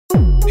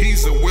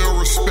He's a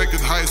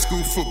well-respected high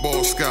school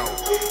football scout,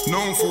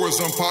 known for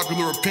his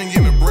unpopular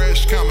opinion and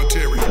brash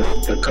commentary.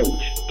 The coach,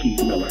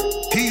 Keith Miller.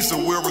 He's a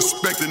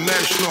well-respected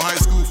national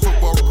high school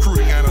football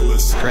recruiting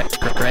analyst.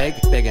 Greg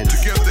Biggins.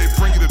 Together they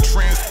bring you the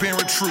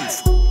transparent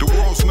truth, the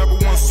world's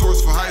 #1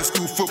 source for high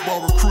school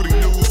football recruiting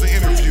news and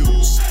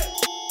interviews.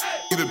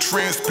 The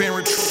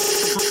transparent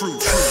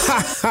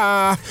truth.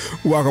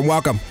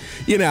 Welcome.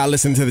 You're now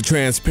listening to the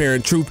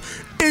Transparent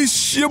Truth.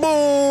 It's your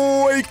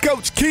boy,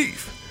 Coach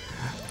Keith.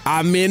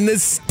 I'm in the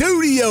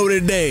studio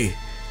today.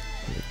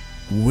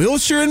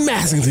 Wilshire and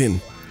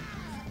Massington.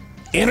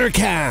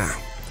 Intercom.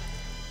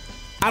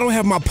 I don't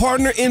have my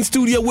partner in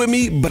studio with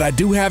me, but I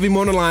do have him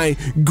on the line.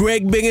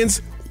 Greg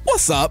Biggins,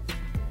 what's up?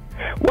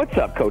 What's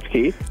up, Coach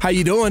Keith? How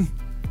you doing?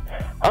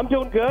 I'm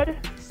doing good.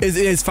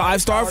 It's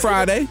 5-Star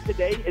Friday.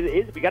 Today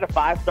we got a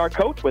 5-star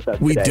coach with us.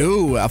 We today.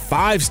 do, a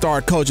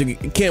 5-star coach. I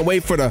can't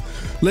wait for the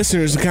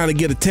listeners to kind of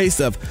get a taste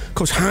of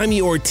Coach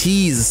Jaime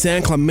Ortiz of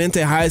San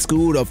Clemente High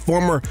School, the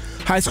former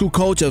high school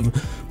coach of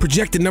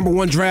projected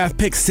 #1 draft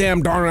pick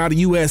Sam Darnold out of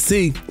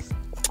USC.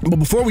 But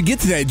before we get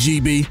to that,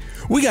 GB,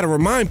 we got to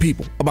remind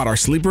people about our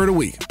Sleeper of the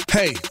Week.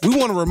 Hey, we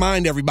want to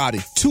remind everybody,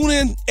 tune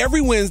in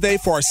every Wednesday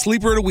for our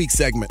Sleeper of the Week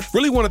segment.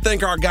 Really want to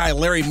thank our guy,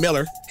 Larry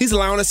Miller. He's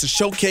allowing us to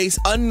showcase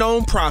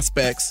unknown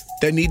prospects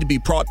that need to be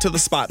brought to the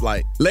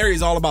spotlight. Larry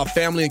is all about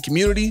family and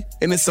community,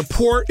 and his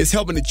support is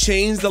helping to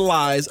change the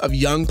lives of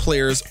young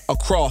players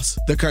across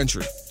the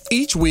country.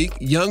 Each week,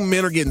 young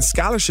men are getting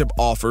scholarship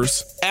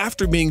offers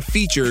after being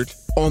featured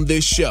on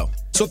this show.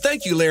 So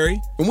thank you,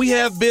 Larry. When we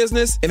have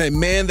business and a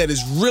man that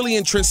is really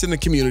entrenched in the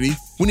community,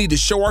 we need to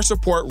show our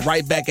support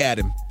right back at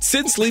him. Sit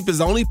and Sleep is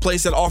the only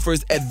place that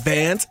offers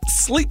advanced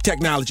sleep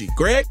technology.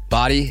 Greg?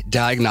 Body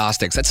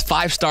Diagnostics. That's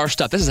 5-star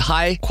stuff. This is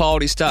high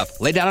quality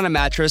stuff. Lay down on a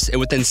mattress and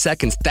within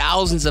seconds,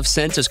 thousands of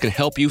sensors can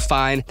help you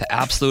find the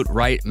absolute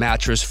right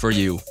mattress for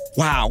you.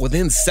 Wow,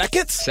 within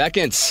seconds?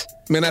 Seconds.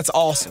 Man, that's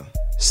awesome.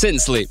 Sit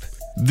and Sleep.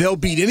 They'll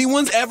beat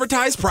anyone's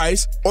advertised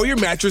price or your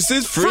mattress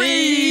is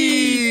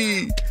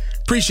free.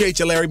 Appreciate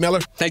you, Larry Miller.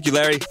 Thank you,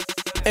 Larry.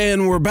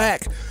 And we're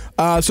back.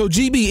 So,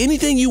 GB,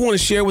 anything you want to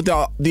share with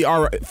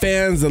our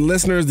fans, the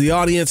listeners, the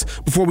audience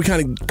before we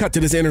kind of cut to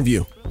this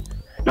interview?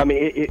 I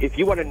mean, if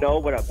you want to know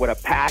what a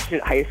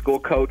passionate high school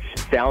coach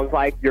sounds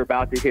like, you're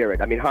about to hear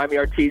it. I mean, Jaime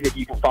Ortiz, if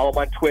you can follow him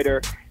on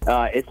Twitter,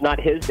 it's not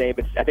his name.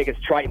 I think it's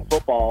Triton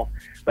Football.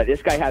 But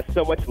this guy has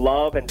so much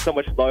love and so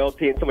much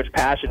loyalty and so much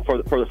passion for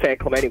the San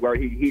Clemente, where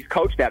he's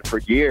coached that for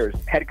years.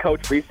 Head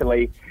coach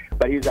recently,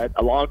 but he's a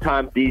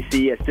long-time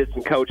DC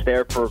assistant coach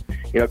there for,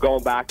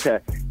 going back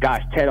to,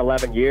 10,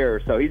 11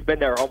 years. So he's been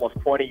there almost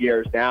 20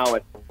 years now.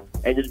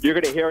 And you're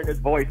going to hear in his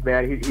voice,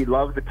 man, he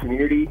loves the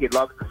community, he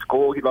loves the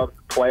school, he loves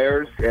the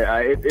players.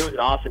 It was an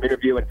awesome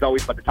interview, and it's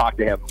always fun to talk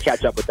to him,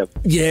 catch up with him.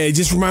 Yeah, it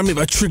just reminded me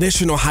of a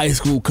traditional high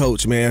school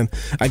coach, man.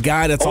 A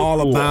guy that's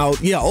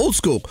old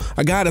school.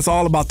 A guy that's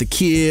all about the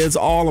kids,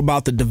 all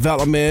about the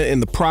development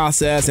and the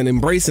process and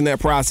embracing that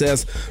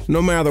process,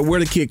 no matter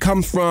where the kid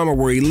comes from or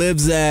where he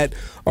lives at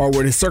or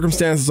where the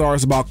circumstances are.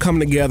 It's about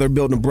coming together,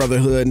 building a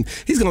brotherhood. And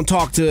he's going to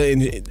talk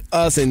to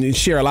us and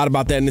share a lot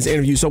about that in this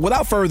interview. So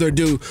without further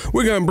ado,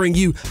 we're going to bring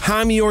you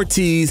Jaime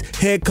Ortiz,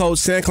 head coach,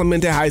 San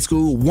Clemente High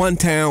School, one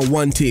town,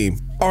 one team.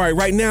 All right,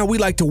 right now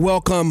we'd like to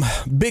welcome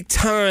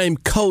big-time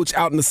coach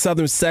out in the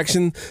southern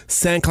section,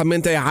 San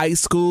Clemente High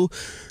School,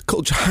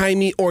 Coach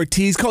Jaime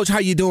Ortiz. Coach, how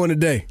you doing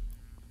today?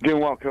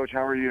 Doing well, Coach.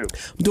 How are you?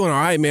 I'm doing all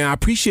right, man. I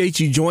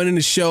appreciate you joining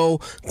the show,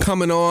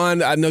 coming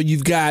on. I know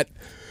you've got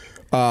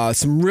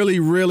some really,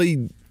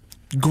 really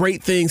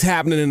great things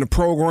happening in the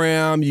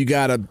program. You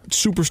got a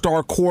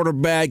superstar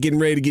quarterback getting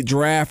ready to get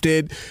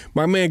drafted.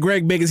 My man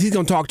Greg Biggins, he's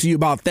going to talk to you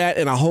about that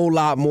and a whole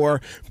lot more.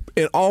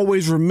 And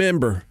always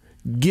remember,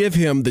 give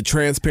him the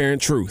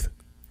transparent truth.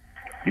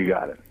 You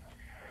got it.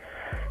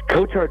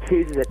 Coach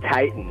Ortiz is a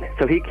Titan,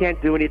 so he can't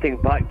do anything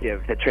but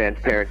give the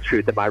transparent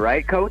truth. Am I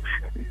right, Coach?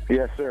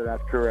 Yes, sir.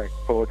 That's correct.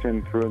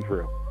 Fullerton through and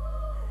through.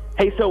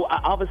 Hey, so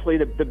obviously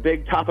the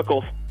big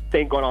topical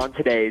thing going on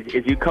today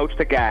is you coached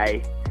a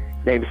guy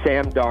named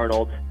Sam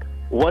Darnold.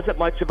 Wasn't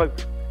much of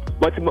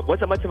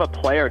a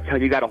player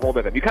until you got a hold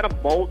of him. You kind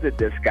of molded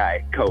this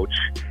guy, Coach.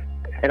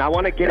 And I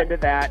want to get into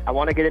that. I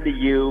want to get into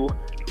you.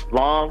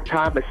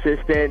 Long-time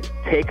assistant,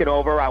 taken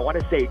over, I want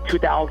to say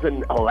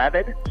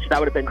 2011. So that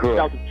would have been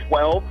correct.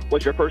 2012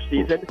 was your first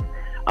season.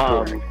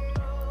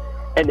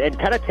 And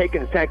kind of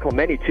taking San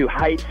Clemente to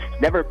heights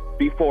never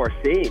before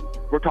seen.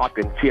 We're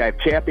talking CIF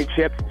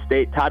championships,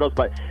 state titles,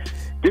 but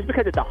just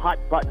because it's a hot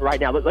button right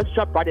now, let's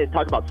jump right in and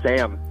talk about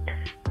Sam.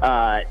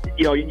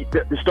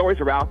 The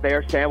stories are out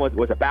there. Sam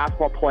was a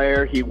basketball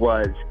player. He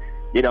was,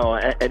 an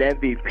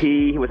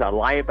MVP. He was a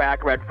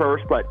linebacker at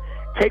first. But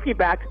take me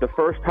back to the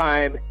first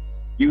time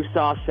you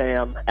saw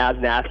Sam as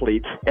an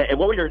athlete, and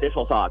what were your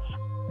initial thoughts?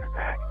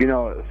 You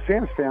know,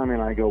 Sam's family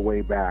and I go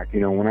way back. You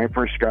know, when I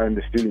first got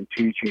into student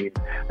teaching,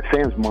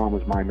 Sam's mom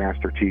was my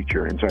master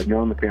teacher, and so I've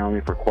known the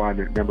family for quite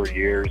a number of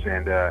years.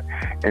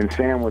 And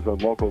Sam was a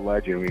local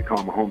legend. We call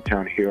him a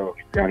hometown hero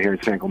down here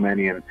in San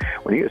Clemente. And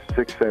when he was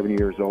 6, 7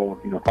 years old,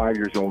 5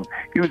 years old,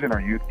 he was in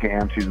our youth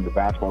camps. He was in the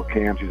basketball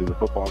camps. He was in the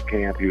football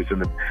camp. He was in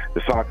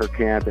the soccer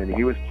camp, and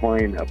he was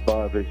playing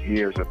above his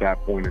years at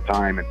that point in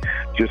time. And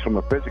just from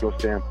a physical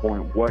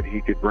standpoint, what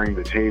he could bring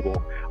to the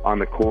table on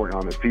the court and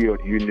on the field,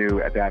 you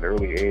knew at that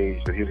early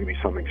age that he was going to be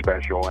something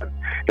special. And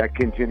that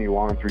continued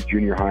on through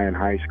junior high and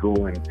high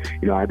school. And,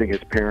 I think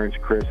his parents,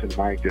 Chris and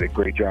Mike, did a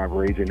great job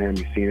raising him.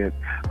 You've seen it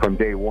from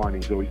day one.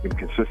 He's always been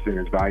consistent in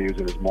his values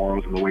and his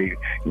morals and the way he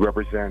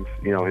represents,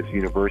 his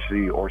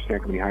university or San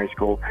Clemente High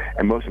School,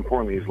 and most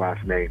importantly, his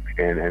last name.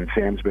 And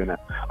Sam's been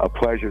a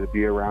pleasure to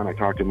be around. I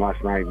talked to him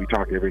last night. We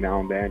talk every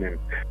now and then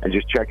and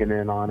just checking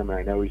in on him. And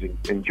I know he's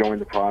enjoying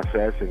the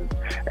process. And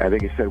I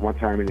think he said one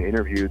time in the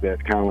interview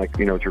that kind of like,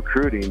 it's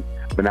recruiting,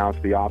 but now it's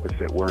the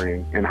opposite. Where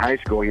in high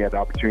school, he had the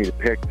opportunity to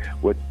pick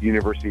what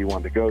university he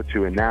wanted to go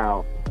to, and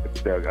now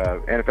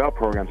the NFL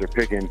programs are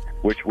picking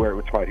which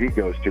spot he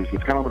goes to. So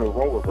it's kind of a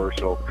role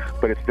reversal,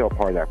 but it's still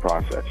part of that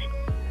process.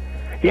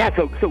 Yeah.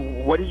 So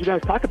what did you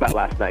guys talk about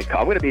last night?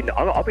 I'll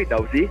be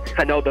nosy.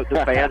 I know the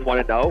fans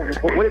want to know.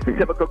 What is the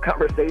typical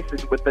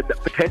conversation with the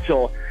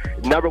potential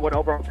number 1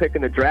 overall pick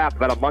in the draft,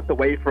 about a month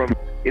away from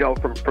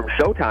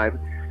showtime?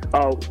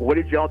 What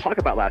did y'all talk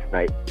about last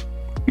night?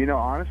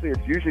 Honestly,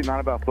 it's usually not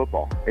about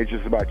football. It's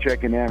just about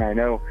checking in. I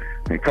know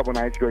a couple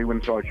nights ago he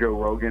went and saw Joe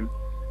Rogan.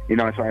 So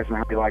I asked him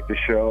how he liked the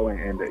show.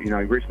 And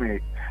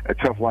recently a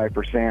tough life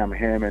for Sam.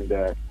 Him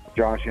and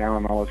Josh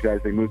Allen, all those guys,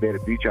 they moved. They had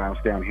a beach house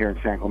down here in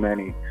San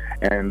Clemente,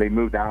 and they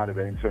moved out of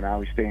it. And so now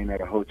he's staying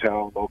at a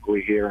hotel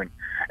locally here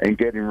and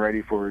getting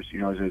ready for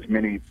his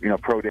many,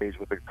 pro days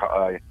with the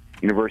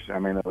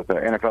with the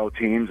NFL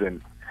teams,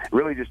 and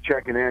really just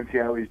checking in, see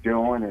how he's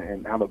doing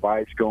and how the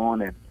vibe's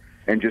going,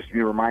 and just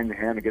reminding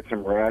him to get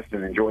some rest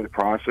and enjoy the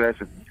process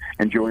and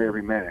enjoy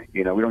every minute.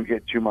 We don't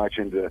get too much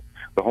into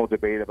the whole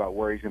debate about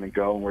where he's going to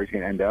go and where he's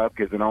going to end up,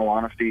 because in all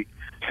honesty,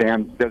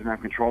 Sam doesn't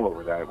have control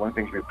over that. One of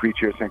the things we preach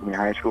here at San Clemente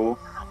High School,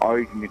 all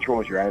you can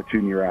control is your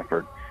attitude and your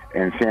effort.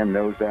 And Sam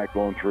knows that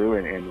going through,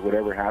 and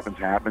whatever happens,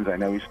 happens. I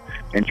know he's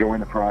enjoying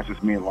the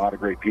process, meeting a lot of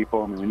great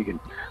people. I mean, when you can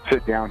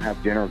sit down and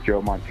have dinner with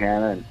Joe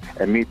Montana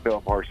and meet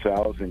Bill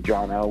Parcells and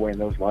John Elway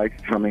and those likes,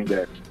 it's something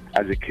that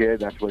as a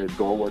kid, that's what his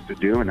goal was to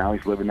do, and now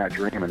he's living that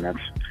dream, and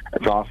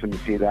that's awesome to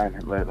see that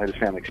and let his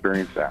family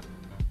experience that.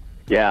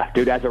 Yeah,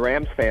 dude, as a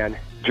Rams fan,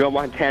 Joe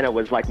Montana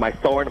was like my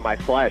thorn in my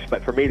flesh,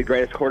 but for me, the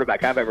greatest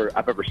quarterback I've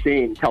ever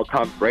seen until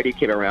Tom Brady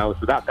came around.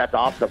 So that's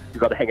awesome to be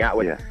able to hang out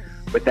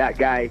with that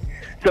guy.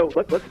 So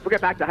let's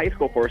get back to high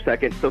school for a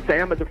second. So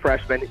Sam is a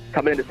freshman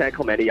coming into San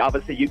Clemente.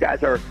 Obviously, you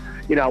guys are,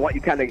 I want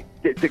you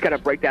to kind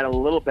of break down a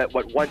little bit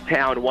what one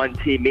town, one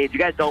team means. You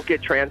guys don't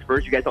get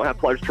transfers. You guys don't have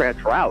players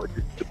transfer out.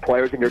 The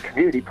players in your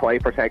community play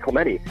for San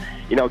Clemente.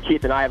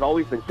 Keith and I have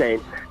always been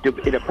saying, dude,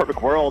 in a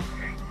perfect world,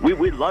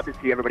 we'd love to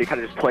see everybody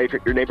kind of just play for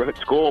your neighborhood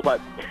school,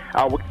 but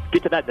we'll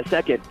get to that in a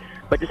second.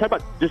 But just how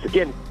about,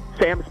 again,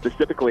 Sam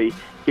specifically,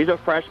 he's a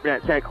freshman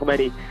at San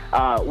Clemente.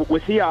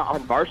 Was he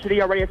on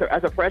varsity already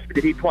as a freshman?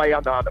 Did he play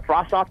on the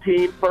Frostoff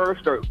team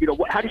first? Or,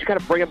 how did you kind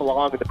of bring him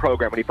along in the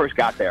program when he first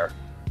got there?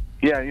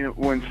 Yeah,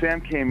 when Sam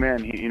came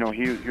in, he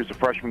was a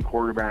freshman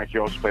quarterback. He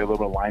also played a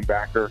little bit of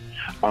linebacker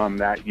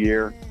that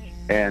year.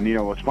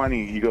 And, what's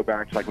funny, you go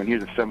back to like when he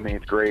was in 7th,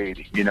 8th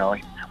grade,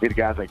 we had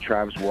guys like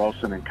Travis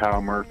Wilson and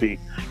Kyle Murphy.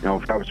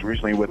 Travis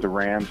recently with the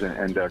Rams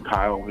and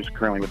Kyle, who's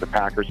currently with the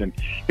Packers. And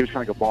he was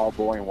kind of like a ball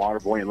boy and water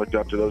boy and looked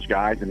up to those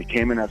guys. And he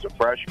came in as a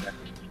freshman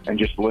and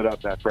just lit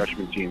up that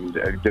freshman team.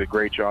 Did a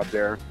great job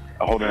there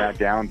holding that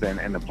down. Then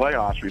in the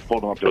playoffs, we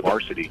pulled him up to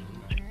varsity.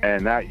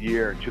 And that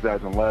year, in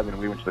 2011,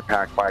 we went to the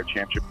Pac-5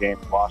 championship game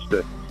and lost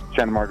to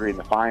Santa Margarita in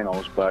the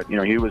finals. But,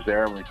 he was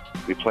there.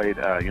 We played,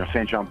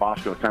 St. John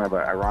Bosco. Kind of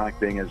an ironic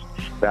thing is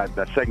that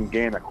second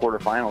game, that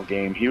quarterfinal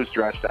game, he was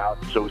dressed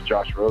out, and so was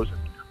Josh Rosen,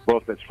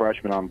 both as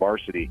freshmen on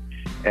varsity.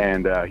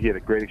 And he had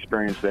a great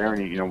experience there,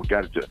 and, we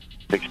got to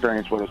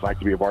experience what it was like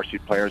to be a varsity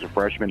player as a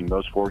freshman in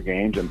those 4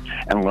 games and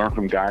learn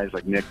from guys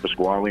like Nick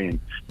Pasquale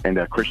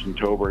and Christian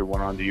Tober, who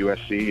went on to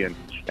USC,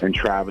 and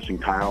Travis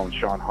and Kyle and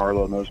Sean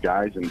Harlow and those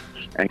guys.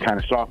 And kind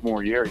of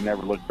sophomore year, he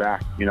never looked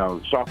back.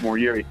 Sophomore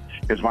year, he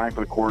was vying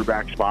for the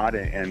quarterback spot,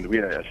 and we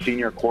had a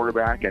senior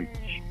quarterback, and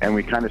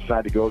we kind of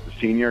decided to go with the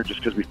senior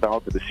just because we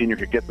felt that the senior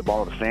could get the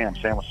ball to Sam.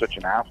 Sam was such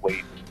an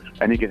athlete,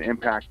 and he could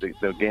impact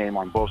the game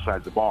on both sides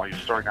of the ball. He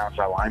was starting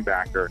outside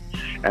linebacker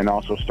and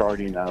also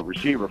starting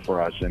receiver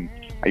for us. And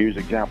I use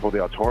the example of the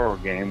El Toro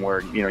game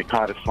where, he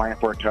caught a slant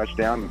for a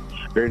touchdown.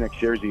 Very next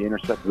series, he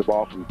intercepted the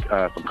ball from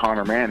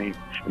Connor Manning,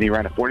 and he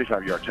ran a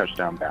 45-yard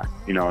touchdown back.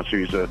 So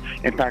he's an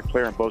impact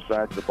player on both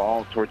sides of the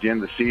ball. Towards the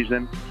end of the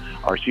season,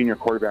 our senior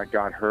quarterback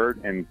got hurt,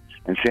 and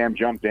Sam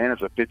jumped in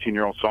as a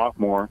 15-year-old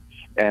sophomore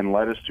and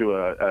led us to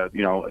a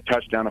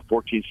touchdown of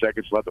 14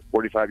 seconds left, a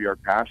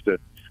 45-yard pass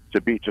to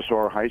beat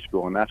Tesoro High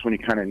School, and that's when he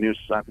kind of knew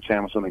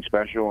Sam was something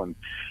special. And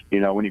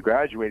when he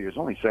graduated, he was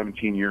only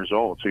 17 years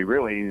old, so he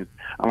really,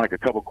 unlike a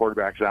couple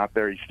quarterbacks out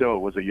there, he still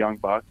was a young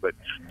buck, but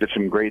did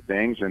some great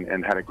things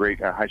and had a great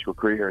high school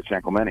career here at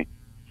San Clemente.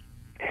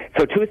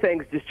 So two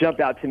things just jumped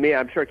out to me.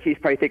 I'm sure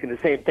Keith's probably thinking the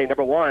same thing.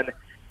 Number one,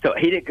 so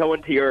he didn't go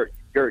into your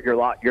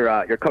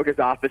coach's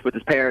office with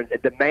his parents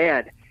and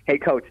demand, "Hey,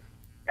 coach,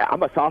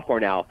 I'm a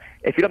sophomore now.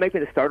 If you don't make me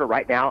the starter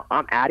right now,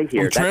 I'm out of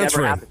here." That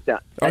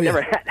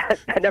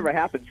never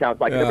happened. Sounds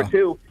like. Yeah. Number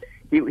two,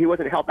 he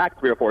wasn't held back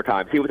 3 or 4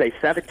 times. He was a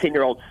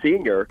 17-year-old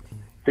senior.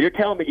 So you're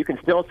telling me you can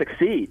still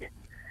succeed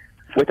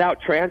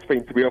without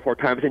transferring 3 or 4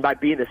 times and by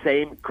being the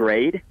same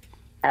grade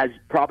as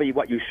probably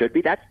what you should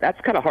be?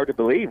 That's kind of hard to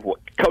believe.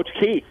 Coach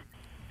Keith,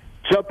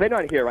 jump in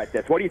on here right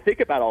this. What do you think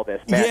about all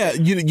this, man? Yeah,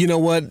 you know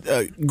what,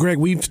 Greg,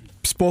 we've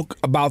spoke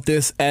about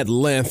this at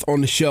length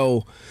on the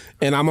show,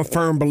 and I'm a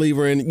firm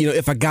believer in,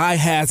 if a guy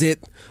has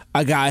it,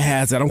 a guy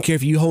has it. I don't care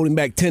if you hold him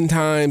back 10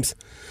 times.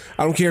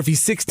 I don't care if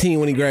he's 16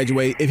 when he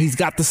graduates. If he's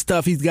got the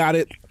stuff, he's got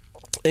it.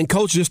 And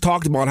Coach just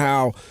talked about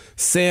how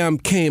Sam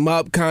came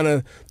up kind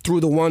of through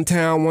the one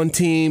town, one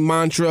team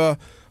mantra,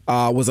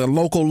 was a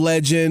local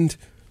legend,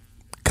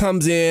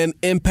 comes in,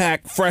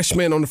 impact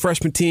freshman on the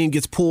freshman team,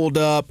 gets pulled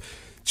up,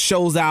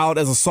 shows out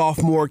as a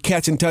sophomore,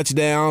 catching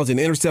touchdowns and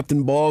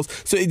intercepting balls.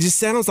 So it just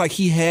sounds like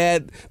he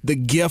had the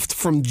gift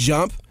from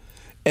jump.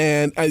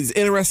 And it's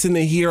interesting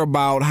to hear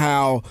about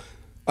how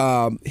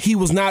he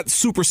was not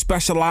super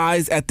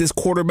specialized at this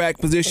quarterback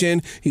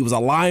position. He was a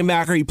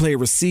linebacker. He played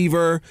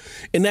receiver.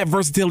 And that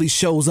versatility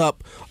shows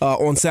up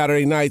on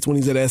Saturday nights when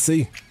he's at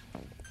SC.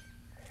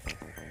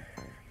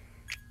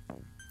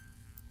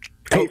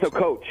 Hey, so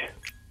Coach,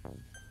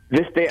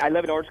 this day I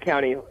live in Orange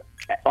County,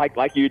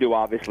 like you do,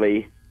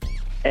 obviously,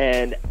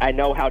 and I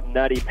know how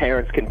nutty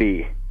parents can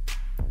be.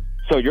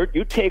 So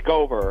you take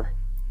over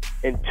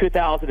in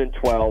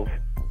 2012,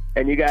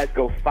 and you guys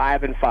go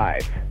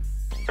 5-5,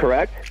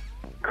 correct?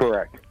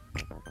 Correct.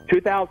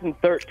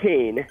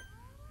 2013,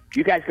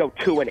 you guys go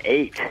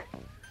 2-8.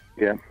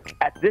 Yeah.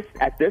 At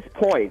this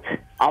point,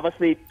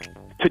 obviously,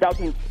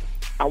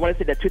 I want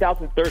to say the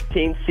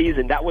 2013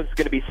 season, that was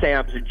going to be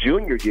Sam's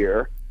junior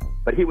year,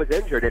 but he was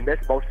injured and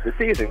missed most of the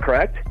season,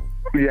 correct?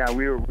 Yeah,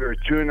 we were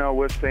 2-0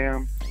 with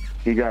Sam.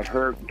 He got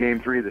hurt game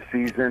 3 of the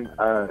season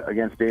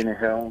against Dana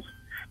Hills,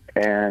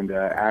 and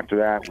after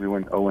that we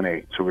went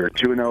 0-8. So we were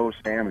 2-0 with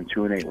Sam and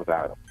 2-8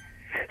 without him.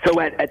 So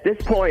at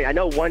this point, I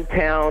know one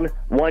town,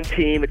 one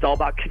team, it's all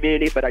about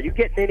community, but are you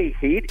getting any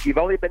heat? You've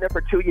only been there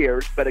for 2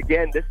 years, but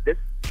again, this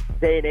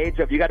day and age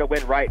of you got to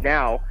win right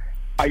now,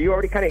 are you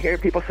already kind of hearing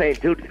people saying,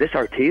 dude, this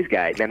Ortiz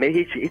guy, man,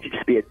 maybe he should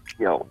just be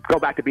go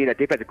back to being a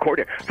defensive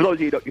coordinator? For those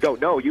of you who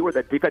don't know, you were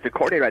the defensive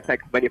coordinator at San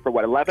Clemente for,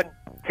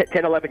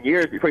 10, 11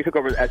 years before you took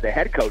over as the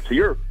head coach. So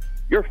you're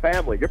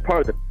family. You're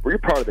part of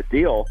the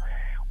deal.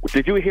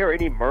 Did you hear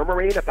any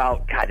murmuring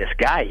about, God, this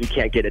guy, he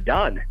can't get it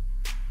done?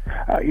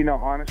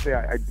 Honestly,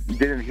 I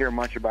didn't hear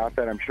much about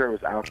that. I'm sure it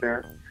was out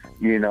there,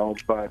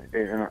 but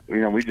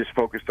we just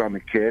focused on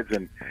the kids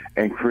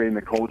and creating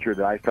the culture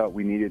that I felt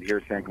we needed here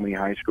at San Clemente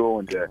High School.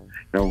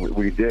 And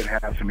we did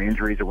have some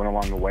injuries that went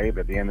along the way,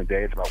 but at the end of the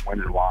day, it's about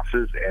wins and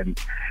losses. And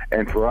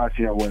for us,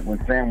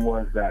 when Sam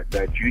was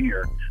that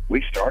junior,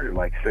 we started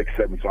like 6,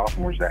 7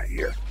 sophomores that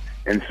year.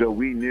 And so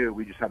we knew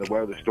we just had to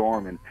weather the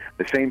storm. And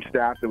the same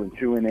staff that went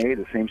 2-8,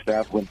 the same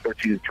staff went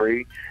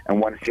 13-3,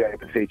 and won a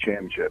CIF state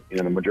championship.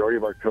 The majority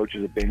of our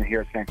coaches have been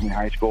here at San Clemente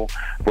High School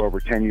for over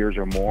 10 years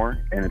or more,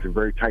 and it's a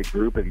very tight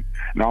group. And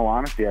in all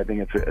honesty, I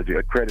think it's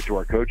a credit to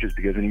our coaches,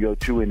 because when you go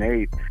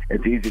 2-8,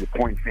 it's easy to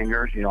point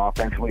fingers.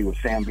 Offensively, with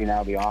Sam being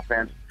out of the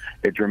offense,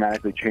 it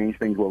dramatically changed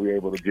things, what we were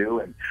able to do.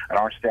 And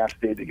our staff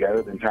stayed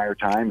together the entire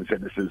time and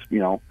said, this is,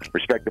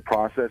 respect the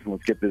process and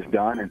let's get this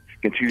done and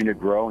continue to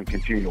grow and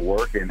continue to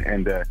work. And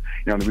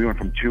we went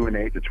from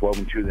 2-8 to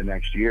 12-2 the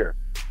next year.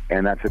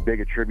 And that's a big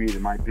attribute,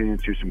 in my opinion,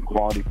 to some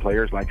quality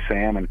players like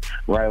Sam and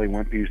Riley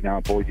Wimpy, who's now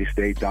at Boise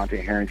State,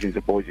 Dante Harrington's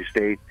at Boise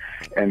State,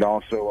 and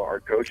also our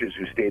coaches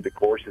who stayed the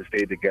course and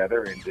stayed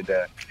together. And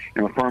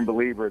I'm a firm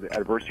believer that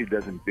adversity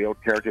doesn't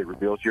build character, it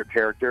reveals your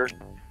character.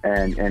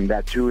 And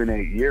that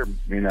 2-8 year,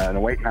 in a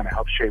way, kind of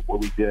helped shape what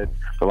we did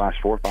the last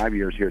 4 or 5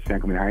 years here at San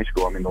Clemente High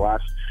School. The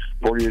last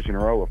 4 years in a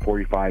row of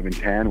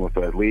 45-10 with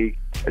a league,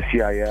 a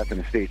CIF,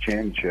 and a state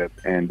championship.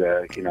 And,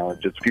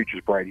 just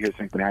future's bright here at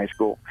San Clemente High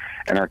School.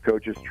 And our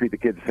coaches treat the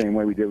kids the same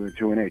way we did with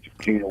 2-8. Just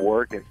continue to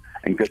work,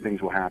 and good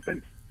things will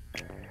happen.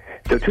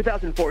 So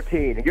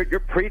 2014, you're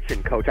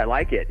preaching, Coach. I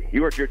like it.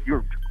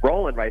 You're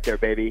rolling right there,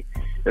 baby.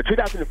 So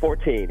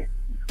 2014,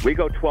 we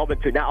go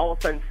 12-2. Now, all of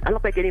a sudden, I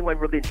don't think anyone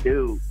really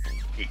knew,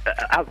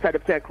 outside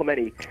of San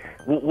Clemente,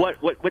 what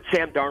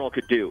Sam Darnold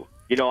could do.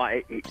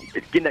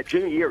 Getting that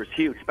junior year is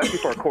huge, especially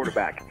for a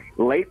quarterback.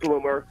 Late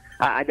bloomer.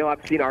 I know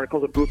I've seen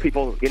articles of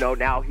people,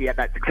 now he had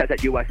that success at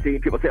USC,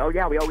 and people say, oh,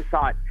 yeah, we always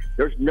saw it.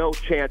 There's no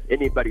chance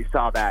anybody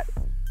saw that,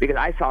 because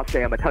I saw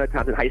Sam a ton of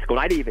times in high school,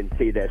 and I didn't even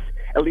see this,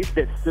 at least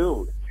this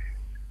soon.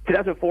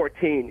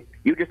 2014,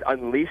 you just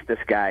unleashed this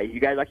guy. You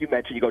guys, like you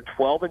mentioned, you go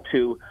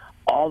 12-2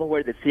 all the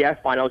way to the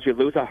CF finals. You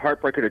lose a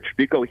heartbreaker to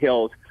Tribuco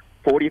Hills.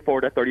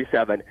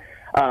 44-37.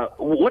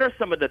 What are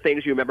some of the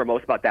things you remember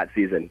most about that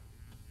season?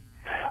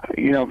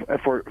 You know,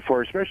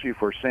 for especially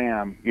for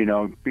Sam, you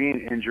know,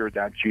 being injured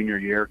that junior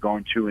year,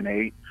 going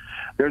 2-8,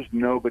 there's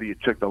nobody who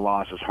took the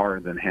losses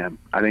harder than him.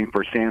 I think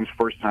for Sam's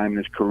first time in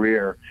his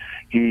career,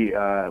 he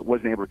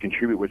wasn't able to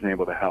contribute, wasn't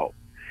able to help.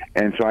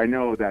 And so I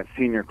know that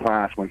senior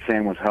class, when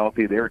Sam was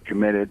healthy, they were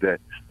committed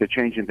to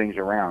changing things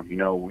around. You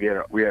know, we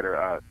had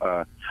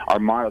our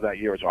motto that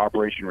year was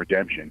Operation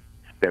Redemption,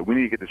 that we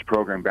need to get this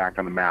program back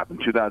on the map. In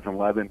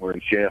 2011, we're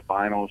in CAF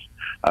finals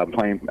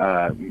playing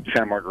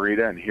Santa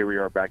Margarita, and here we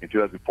are back in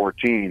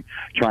 2014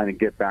 trying to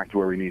get back to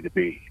where we need to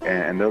be.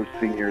 And those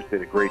seniors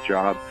did a great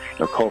job. You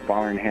know, Cole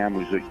Folleringham,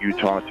 who's at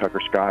Utah,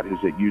 Tucker Scott, who's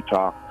at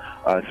Utah.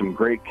 Some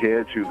great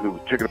kids who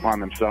took it upon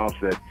themselves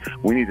that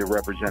we need to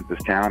represent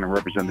this town and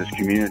represent this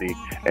community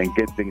and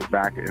get things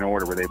back in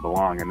order where they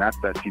belong. And that's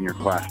what that senior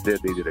class did.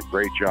 They did a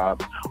great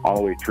job all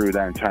the way through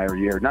that entire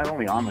year, not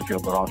only on the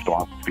field but also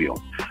off the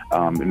field.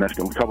 And that's,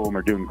 a couple of them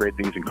are doing great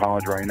things in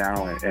college right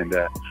now, and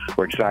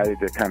we're excited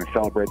to kind of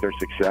celebrate their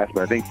success.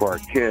 But I think for our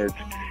kids,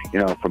 you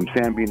know, from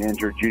Sam being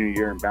injured junior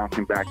year and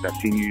bouncing back that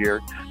senior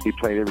year, he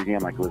played every game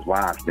like it was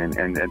last and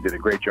did a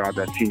great job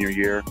that senior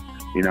year.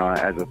 You know,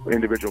 as an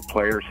individual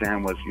player,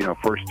 Sam was, you know,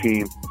 first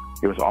team.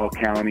 He was all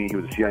county. He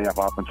was the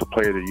CIF Offensive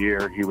Player of the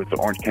Year. He was the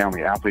Orange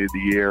County Athlete of the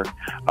Year.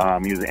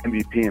 He was an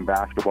MVP in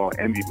basketball,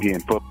 MVP in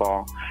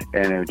football,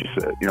 and it was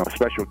just a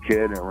special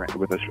kid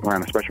with us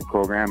around a special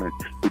program, and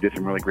who did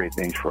some really great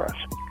things for us.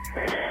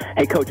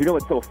 Hey, Coach, you know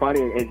what's so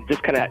funny, and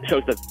just kind of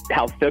shows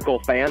how fickle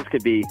fans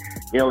could be.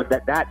 You know,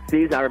 that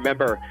season, I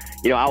remember,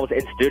 you know, I was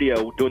in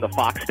studio doing the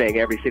Fox thing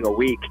every single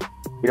week.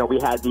 You know,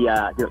 we had the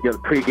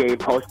pregame,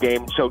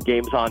 postgame, showed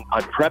games on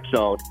Prep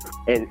Zone,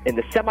 and in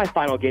the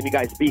semifinal game, you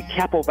guys beat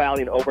Capo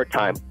Valley in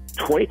overtime,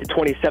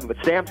 20-27. But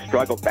Sam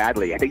struggled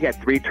badly. I think he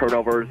had 3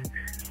 turnovers.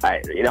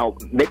 You know,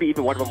 maybe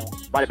even one of them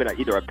might have been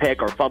either a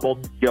pick or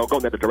fumbled. You know,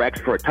 going the other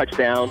direction for a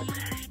touchdown.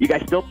 You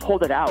guys still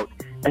pulled it out.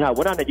 And I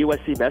went on the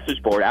USC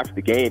message board after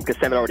the game because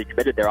Sam had already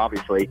committed there,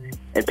 obviously,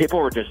 and people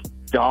were just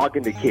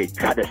dogging the kid.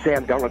 God, the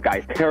Sam Darnold guy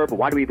is terrible.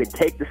 Why do we even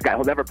take this guy?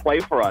 He'll never play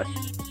for us.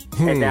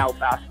 And now,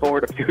 fast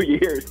forward a few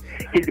years,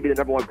 he's going to be the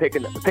number one pick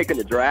in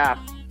the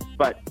draft.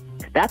 But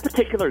that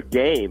particular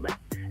game,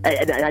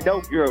 and I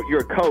know you're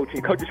a coach,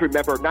 and coaches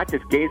remember not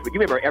just games, but you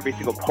remember every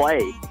single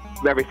play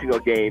from every single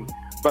game.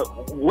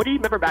 But what do you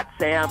remember about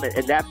Sam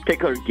in that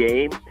particular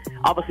game?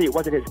 Obviously, it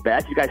wasn't his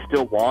best. You guys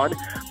still won,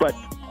 but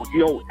you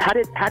know, how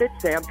did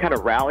Sam kind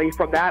of rally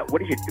from that?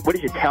 What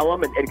did you tell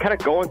him? And kind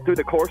of going through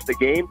the course of the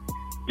game,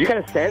 do you kind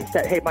of sense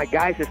that, hey, my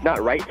guy's just not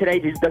right today?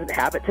 He just doesn't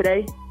have it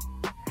today?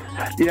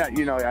 Yeah,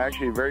 you know,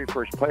 actually, very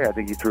first play, I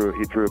think he threw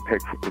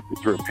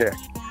a pick.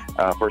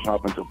 First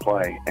offensive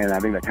play, and I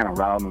think that kind of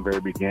riled him in the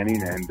very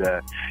beginning. And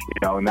you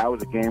know, and that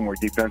was a game where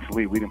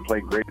defensively we didn't play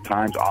great at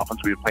times,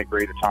 offensively we didn't play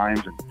great at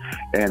times,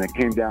 and it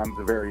came down to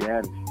the very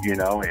end. You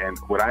know, and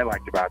what I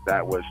liked about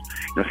that was,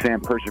 you know,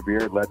 Sam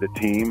persevered, led the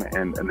team,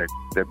 and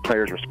the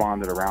players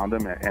responded around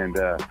him. And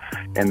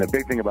the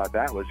big thing about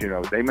that was, you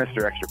know, they missed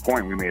their extra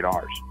point, we made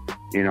ours.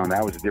 You know, and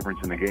that was the difference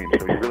in the game.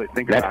 So you really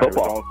think about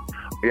it.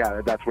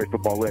 Yeah, that's the way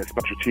football is.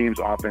 Special teams,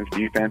 offense,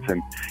 defense.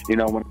 And, you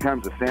know, when it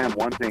comes to Sam,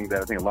 one thing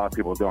that I think a lot of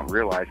people don't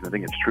realize, and I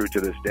think it's true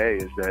to this day,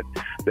 is that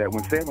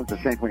when Sam was at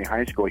St. Quentin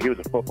High School, he was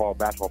a football,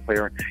 basketball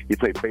player. He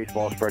played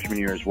baseball his freshman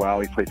year as well.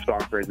 He played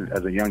soccer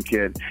as a young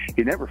kid.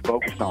 He never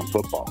focused on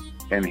football.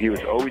 And he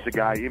was always a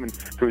guy, even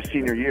through his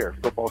senior year,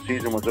 football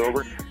season was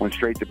over, went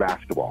straight to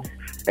basketball.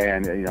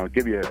 And, you know,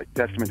 give you a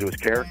testament to his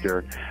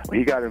character, when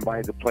he got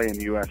invited to play in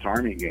the U.S.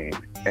 Army game,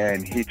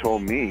 and he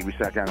told me, we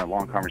sat down in a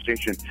long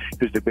conversation,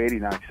 he was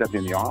debating not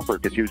accepting the offer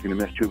because he was going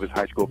to miss 2 of his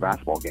high school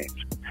basketball games,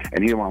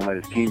 and he didn't want to let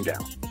his team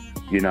down.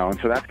 You know, and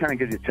so that kind of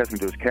gives you a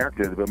testament to his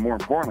character. But more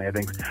importantly, I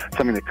think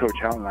something that Coach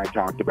Helen and I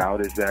talked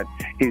about is that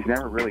he's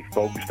never really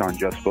focused on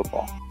just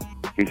football.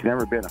 He's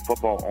never been a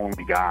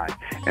football-only guy.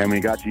 And when he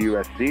got to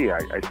USC,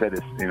 I said,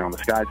 you know, the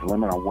sky's the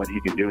limit on what he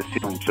can do. His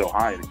ceiling's so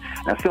high. And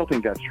I still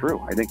think that's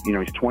true. I think, you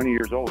know, he's 20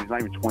 years old. He's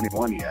not even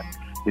 21 yet.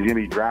 He's going to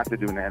be drafted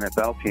to an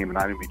NFL team and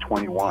not even be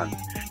 21.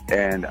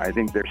 And I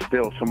think there's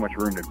still so much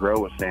room to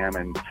grow with Sam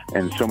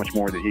and so much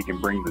more that he can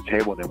bring to the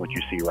table than what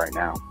you see right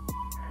now.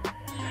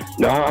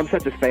 No, I'm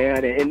such a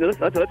fan, and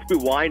let's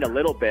rewind a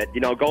little bit.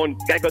 You know,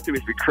 gotta go through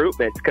his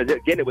recruitment because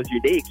again, it was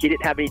unique. He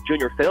didn't have any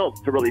junior film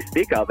to really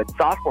speak of. In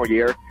sophomore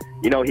year,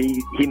 you know,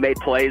 he made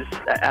plays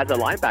as a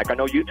linebacker. I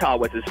know Utah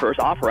was his first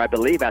offer, I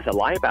believe, as a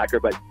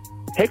linebacker. But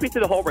take me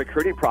through the whole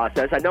recruiting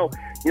process. I know,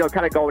 you know,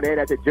 kind of going in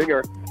as a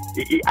junior,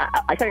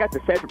 I kind of got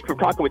the sense from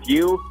talking with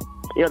you,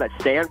 you know, that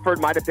Stanford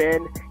might have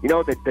been, you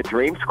know, the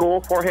dream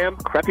school for him.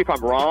 Correct me if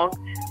I'm wrong,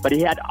 but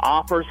he had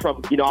offers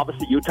from, you know,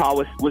 obviously Utah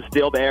was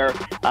still there.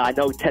 I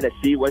know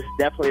Tennessee was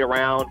definitely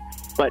around,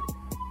 but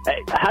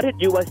how did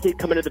USC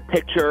come into the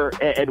picture?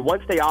 And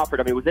once they offered,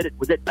 I mean, was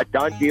it a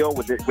done deal?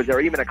 Was there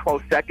even a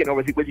close second, or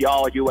was he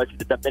all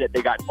USC the minute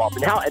they got involved?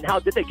 And how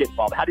did they get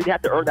involved? How did he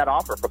have to earn that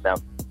offer from them?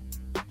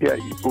 Yeah,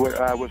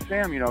 with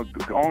Sam,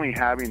 only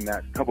having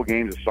that couple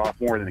games as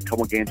sophomore and then a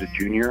couple games as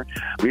junior,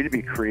 we had to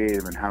be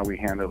creative in how we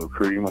handle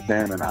recruiting with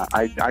him. And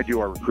I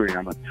do our recruiting.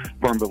 I'm a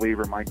firm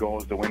believer. My goal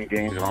is to win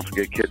games and also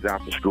get kids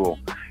out to school.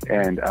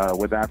 And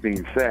with that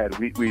being said,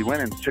 we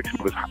went and took some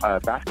of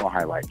his basketball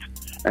highlights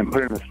and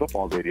put it in his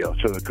football video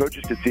so the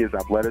coaches could see his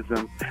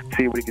athleticism,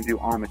 see what he can do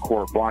on the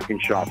court, blocking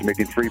shots,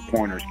 making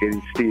three-pointers,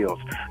 getting steals,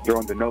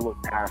 throwing the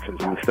no-look passes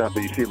and the stuff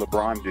that you see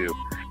LeBron do.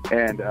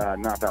 And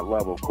not that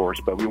level, of course,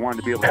 but we wanted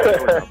to be able to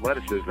show his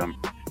athleticism.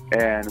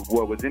 And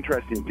what was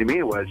interesting to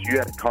me was you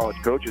had college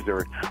coaches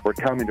that were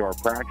coming to our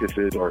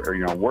practices or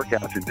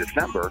workouts in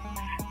December,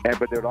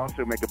 but they would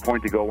also make a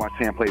point to go watch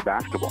Sam play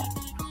basketball.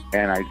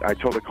 And I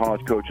told the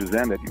college coaches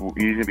then that he's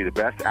going to be the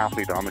best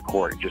athlete on the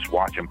court and just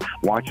watch him,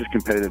 watch his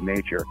competitive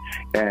nature.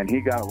 And he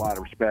got a lot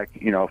of respect,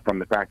 from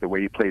the fact the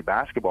way he played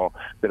basketball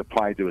that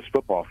applied to his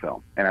football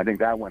film. And I think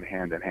that went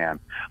hand in hand.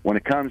 When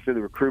it comes to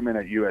the recruitment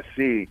at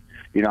USC,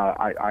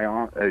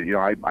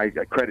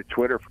 I credit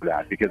Twitter for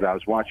that because I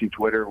was watching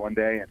Twitter one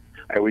day and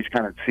I always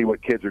kind of see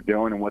what kids are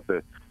doing and what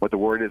the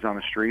word is on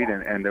the street.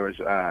 And there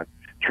was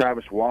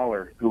Travis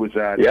Waller, who was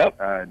at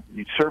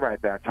Servite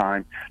at that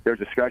time. There was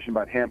discussion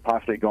about him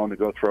possibly going to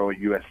go throw at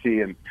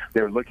USC, and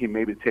they were looking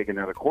maybe to take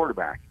another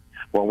quarterback.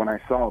 Well, when I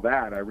saw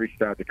that, I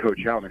reached out to Coach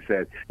Helton and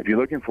said, if you're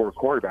looking for a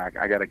quarterback,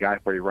 I got a guy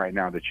for you right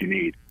now that you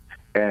need.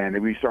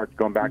 And we started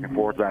going back and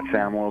forth about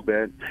Sam a little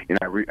bit.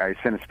 I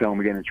sent his film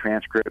again in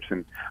transcripts,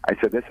 and I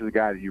said, this is a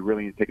guy that you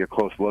really need to take a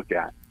close look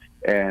at.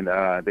 And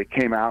they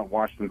came out and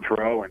watched him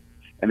throw,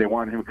 and they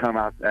wanted him to come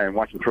out and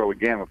watch him throw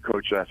again with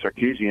Coach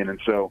Sarkisian. And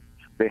so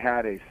they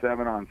had a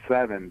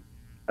 7-on-7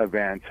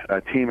 event,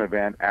 a team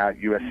event at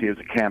USC. It was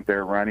a camp they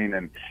were running,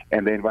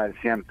 and they invited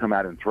Sam to come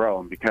out and throw.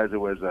 And because it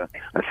was a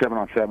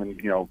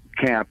 7-on-7,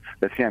 camp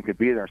that Sam could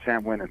be there,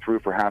 Sam went and threw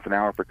for half an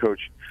hour for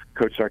Coach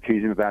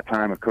Sarkisian at that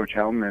time with Coach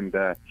Helton,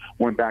 and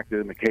went back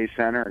to the McKay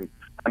Center and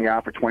hung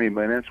out for 20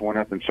 minutes, went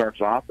up in Sark's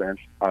office,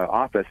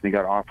 and he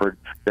got offered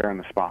there on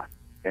the spot.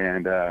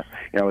 And it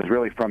was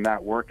really from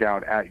that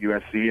workout at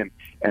USC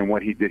and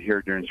what he did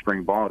here during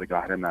spring ball that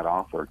got him that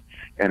offer.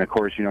 And of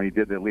course, he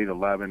did the Elite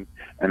 11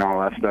 and all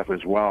that stuff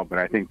as well. But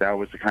I think that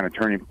was the kind of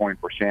turning point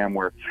for Sam,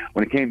 where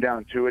when it came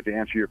down to it, to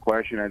answer your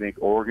question, I think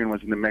Oregon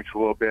was in the mix a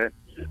little bit.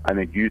 I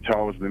think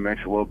Utah was in the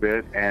mix a little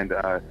bit, and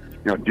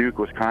Duke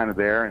was kind of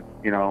there, and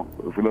it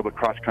was a little bit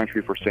cross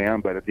country for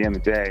Sam. But at the end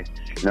of the day,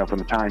 from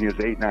the time he was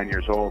 8-9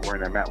 years old,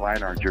 wearing that Matt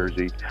Leinart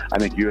jersey, I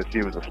think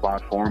USC was a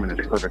spot for him and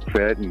it's a perfect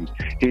fit. And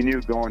he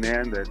knew going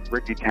in that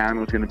Ricky Town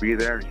was going to be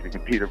there. He was going to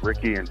compete with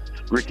Ricky, and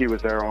Ricky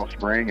was there all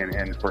spring.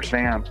 And for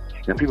Sam,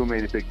 people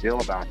made a big deal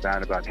about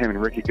that, about him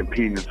and Ricky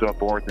competing and so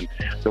forth. And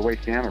the way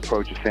Sam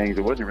approaches things,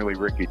 it wasn't really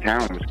Ricky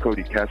Town. It was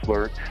Cody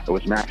Kessler. It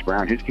was Max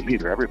Brown. He was competing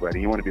with everybody.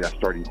 He wanted to be that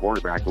starting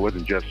quarterback. It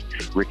wasn't just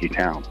Ricky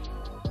Town.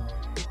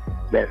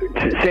 Man,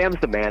 Sam's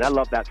the man. I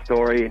love that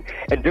story.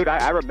 And dude,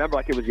 I remember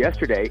like it was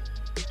yesterday.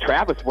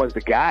 Travis was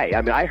the guy.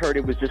 I mean, I heard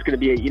it was just going to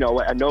be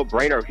a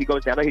no-brainer. If he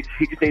goes down there,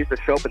 he just needs to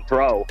show up and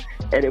throw,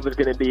 and it was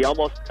going to be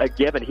almost a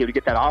given he would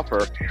get that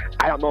offer.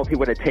 I don't know if he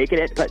would have taken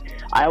it, but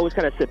I always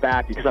kind of sit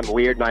back because I'm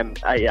weird and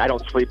I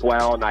don't sleep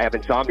well and I have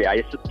insomnia.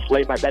 I just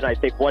lay in my bed and I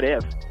think, what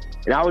if?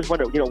 And I always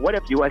wonder, what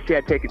if USC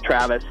had taken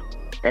Travis,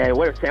 and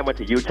what if Sam went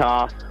to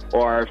Utah,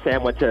 or if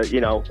Sam went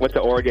to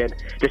Oregon?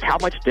 Just how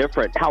much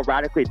different, how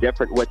radically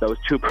different would those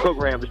two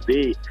programs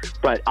be?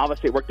 But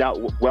obviously it worked out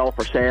well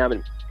for Sam.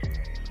 And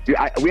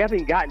we haven't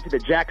even gotten to the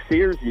Jack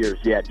Sears years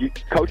yet.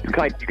 Coach, you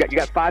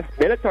got 5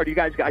 minutes, or do you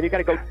guys got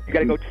to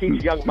go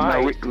teach young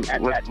minds? I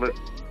got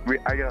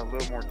a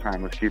little more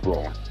time. Let's keep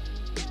rolling.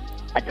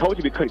 I told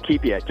you we couldn't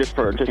keep you just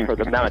for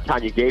the amount of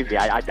time you gave me.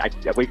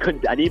 We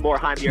couldn't. I need more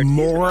Jaime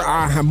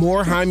Ortiz.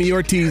 More Jaime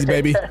Ortiz,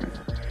 baby.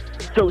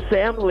 So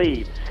Sam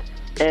leaves,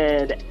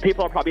 and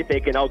people are probably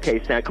thinking,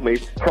 okay, Sam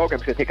Comey's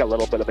program's going to take a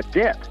little bit of a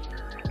dip.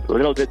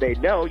 Little did they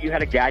know you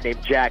had a guy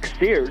named Jack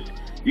Sears.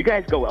 You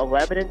guys go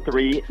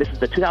 11-3. This is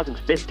the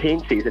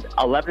 2015 season.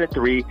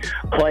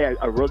 11-3. Play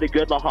a really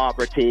good La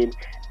Habra team,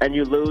 and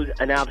you lose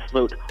an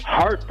absolute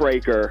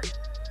heartbreaker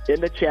in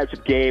the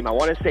championship game. I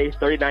want to say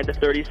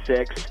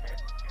 39-36.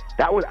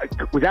 That was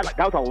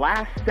a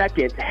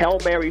last-second Hail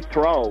Mary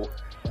throw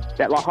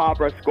that La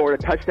Habra scored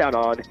a touchdown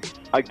on.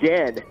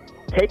 Again,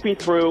 take me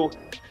through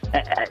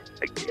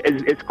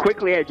as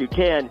quickly as you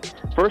can.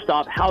 First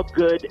off, how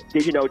good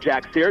did you know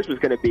Jack Sears was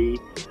going to be?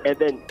 And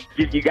then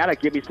you got to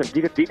give me some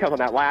details on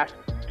that last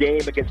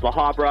game against La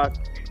Habra.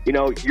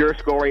 Your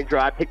scoring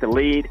drive, take the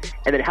lead,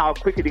 and then how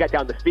quickly they got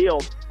down the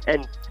field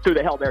and threw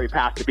the Hail Mary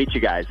pass to beat you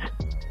guys.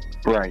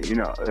 Right.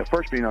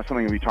 First,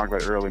 something we talked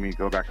about earlier, let me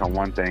go back on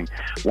one thing.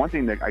 One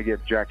thing that I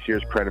give Jack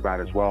Sears credit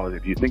about as well is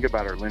if you think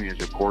about our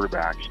lineage of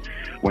quarterbacks,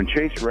 when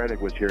Chase Reddick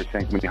was here at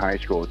St. Cloud High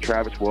School,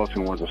 Travis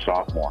Wilson was a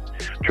sophomore.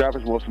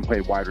 Travis Wilson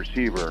played wide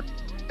receiver,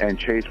 and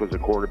Chase was a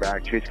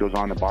quarterback. Chase goes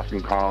on to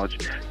Boston College.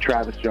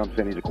 Travis jumps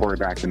in. He's a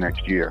quarterback the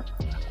next year.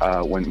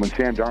 when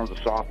Sam Darnold was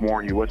a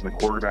sophomore, he wasn't a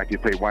quarterback. He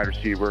played wide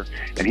receiver,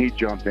 and he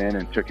jumped in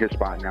and took his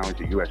spot. And now he's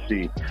at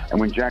USC. And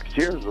when Jack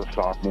Sears was a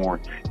sophomore,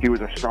 he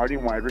was a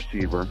starting wide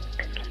receiver,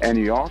 and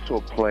he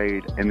also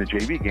played in the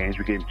JV games.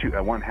 We gave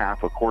him one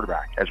half a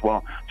quarterback as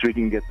well, so he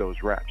can get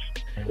those reps.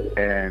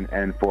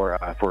 And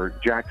for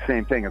Jack,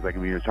 same thing. It's like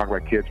when you talk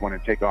about kids wanting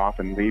to take off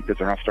and leave because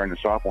they're not starting the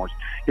sophomores.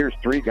 Here's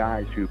 3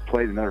 guys who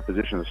played another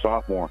position as a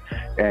sophomore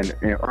and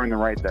earned the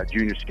right that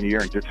junior, senior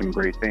year and did some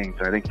great things.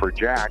 And I think for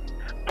Jack,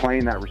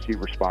 playing that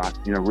receiver spot,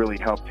 really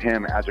helped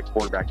him as a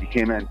quarterback. He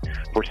came in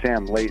for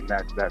Sam late in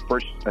that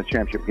first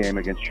championship game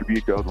against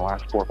Tribuco, the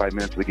last 4 or 5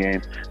 minutes of the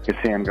game,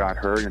 because Sam got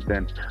hurt. And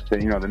then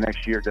the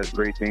next year does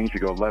great things. We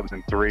go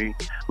 11-3.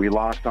 We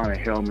lost on a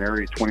Hail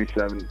Mary, a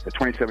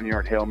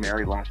 27-yard Hail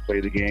Mary last play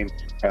of the game.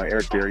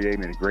 Eric Berrier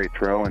made a great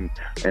throw, and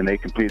they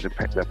completed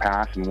the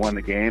pass and won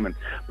the game.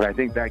 But I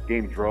think that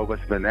game drove us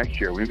to the next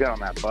year. We got on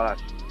that bus.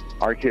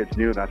 Our kids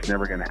knew that's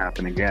never going to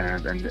happen again.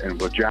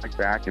 And with Jack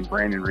back and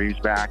Brandon Reeves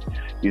back,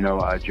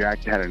 Jack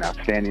had an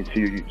outstanding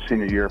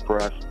senior year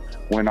for us.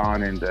 Went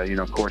on and,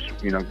 of course,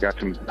 got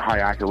some high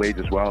accolades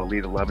as well,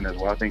 Elite 11 as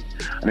well. I think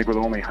we're the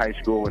only high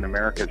school in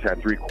America that's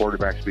had 3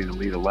 quarterbacks being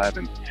Elite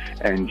 11,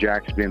 and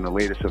Jack's been the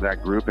latest of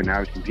that group, and now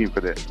he's competing for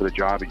the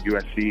job at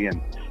USC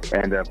and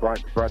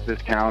brought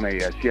this town a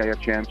CIF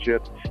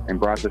championship, and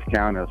brought this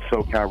town a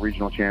SoCal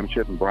regional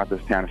championship, and brought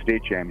this town a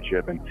state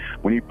championship. And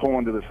when you pull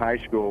into this high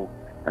school,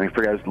 I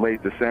forget, it was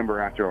late December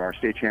after our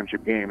state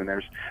championship game, and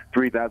there's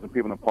 3,000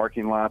 people in the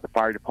parking lot. The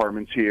fire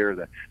department's here,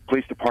 the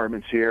police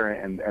department's here,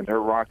 and they're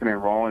rocking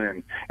and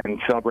rolling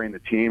and celebrating the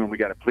team. And we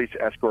got a police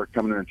escort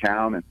coming into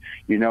town,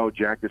 and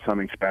Jack did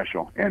something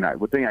special. And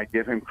the thing I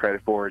give him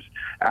credit for is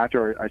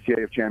after our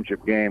CIF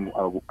championship game,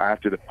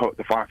 after the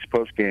Fox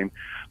Post game,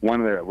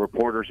 one of the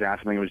reporters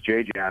asked him, it was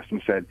JJ, asked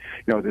him, said,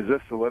 does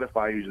this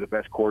solidify who's the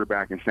best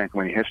quarterback in San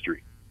Clemente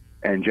history?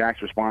 And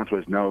Jack's response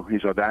was no. He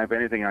said, if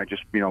anything, I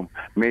just,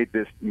 made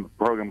this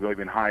program go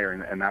even higher,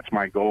 and that's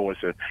my goal, is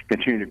to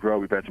continue to grow.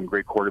 We've had some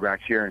great quarterbacks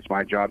here, and it's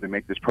my job to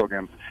make this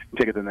program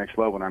take it to the next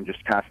level, and I'm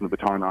just passing the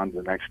baton on to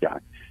the next guy.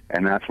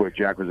 And that's what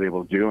Jack was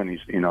able to do, and he's,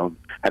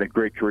 had a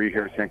great career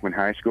here at San Quentin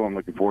High School. I'm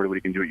looking forward to what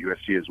he can do at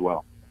USC as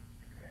well.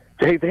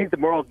 I think the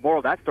moral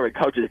of that story,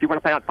 Coach, is if you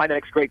want to find the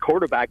next great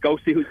quarterback, go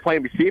see who's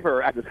playing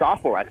receiver as a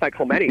sophomore at San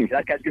Clemente.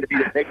 That guy's going to be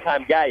the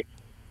big-time guy.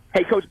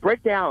 Hey, Coach,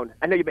 break down.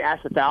 I know you've been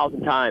asked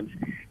 1,000 times.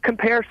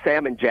 Compare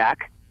Sam and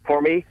Jack for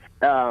me.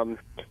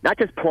 Not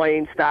just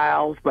playing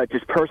styles, but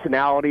just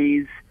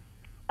personalities.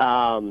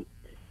 I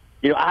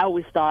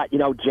always thought,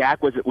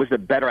 Jack was a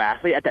better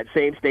athlete at that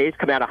same stage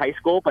coming out of high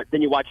school, but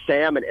then you watch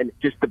Sam and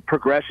just the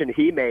progression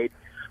he made.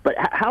 But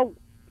how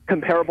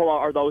comparable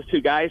are those 2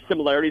 guys,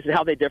 similarities, and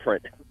how are they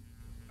different?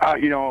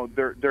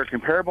 They're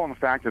comparable in the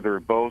fact that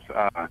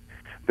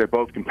they're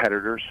both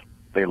competitors.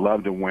 They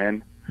love to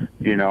win.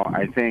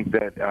 I think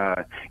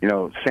that,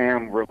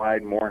 Sam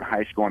relied more in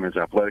high school on his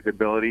athletic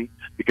ability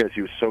because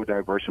he was so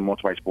diverse in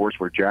multiple sports,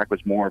 where Jack was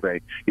more of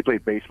he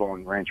played baseball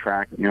and ran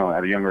track,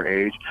 at a younger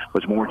age,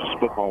 was more just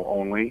football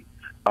only.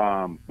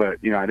 But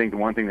I think the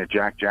one thing that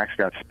Jack's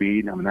got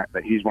speed.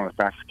 That he's one of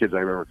the fastest kids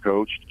I've ever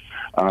coached.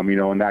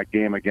 In that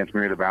game against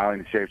Marietta Valley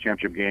in the state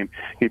championship game,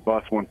 he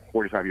busts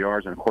 145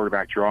 yards in a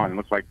quarterback draw, and it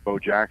looks like Bo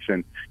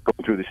Jackson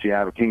going through the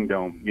Seattle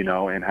Kingdom,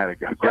 and had a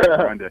great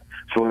run to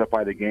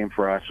solidify the game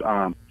for us.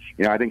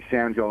 I think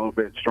Sam's got a little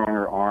bit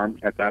stronger arm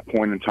at that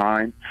point in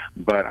time,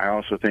 but I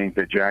also think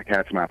that Jack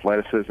had some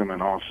athleticism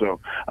and also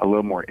a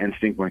little more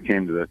instinct when it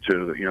came to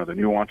the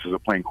nuances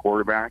of playing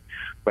quarterback.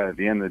 But at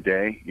the end of the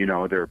day,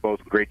 they're both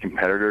great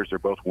competitors. They're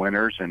both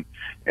winners,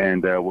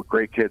 and with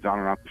great kids on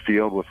and off the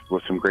field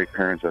with some great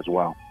parents as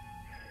well.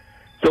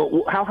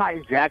 So how high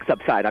is Jack's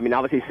upside?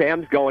 Obviously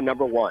Sam's going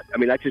number 1.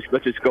 Let's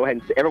just go ahead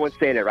and everyone's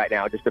saying it right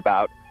now. Just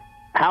about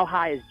how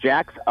high is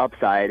Jack's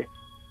upside?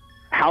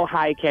 How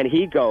high can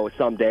he go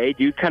someday?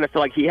 Do you kind of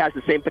feel like he has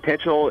the same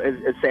potential as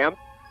Sam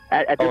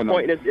at this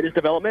point in his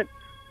development?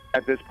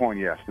 At this point,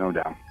 yes, no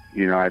doubt.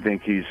 I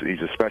think he's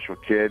a special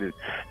kid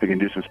who can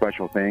do some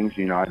special things.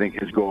 I think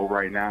his goal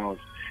right now is,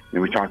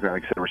 we talked about,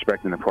 like I said,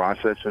 respecting the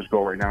process. His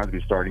goal right now is to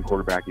be starting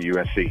quarterback at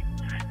USC.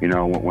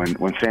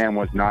 When Sam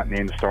was not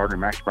named the starter,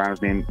 Max Brown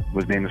was named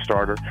the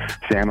starter,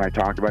 Sam and I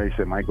talked about it. He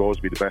said, my goal is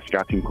to be the best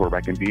scout team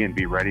quarterback can be and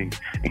be ready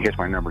in case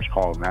my number's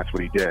called, and that's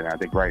what he did. And I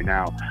think right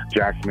now,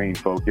 Jack's main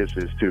focus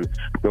is to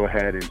go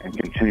ahead and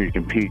continue to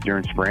compete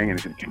during spring and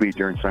to compete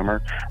during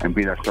summer and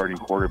be that starting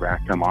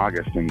quarterback come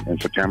August and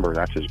September.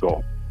 That's his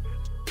goal.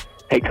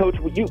 Hey, Coach,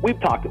 we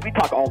talk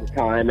all the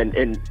time,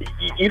 and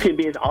you can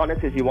be as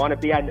honest as you want to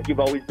be. You've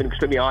always been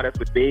extremely honest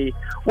with me.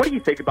 What do you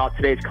think about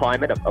today's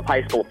climate of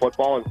high school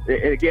football? And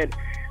again,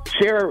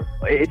 share,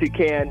 if you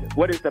can,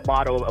 what is the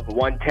motto of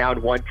one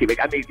town, one team? It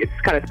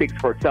kind of speaks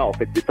for itself.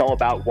 It's all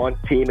about one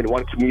team and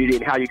one community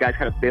and how you guys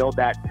kind of build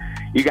that.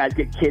 You guys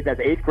get kids as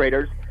 8th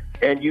graders,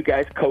 and you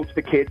guys coach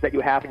the kids that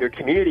you have in your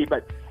community.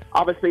 But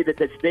obviously, this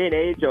day and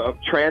age of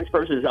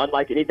transfers is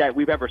unlike any that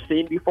we've ever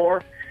seen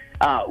before.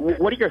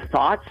 What are your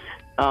thoughts?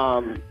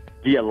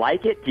 Do you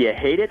like it? Do you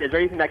hate it? Is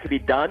there anything that could be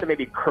done to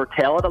maybe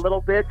curtail it a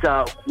little bit?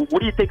 What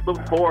do you think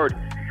moving forward?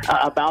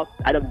 about,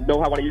 I don't know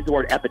how I want to use the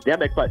word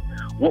epidemic, but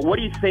what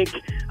do you think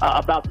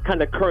about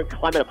kind of the current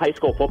climate of high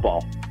school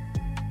football?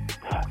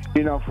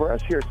 You know, for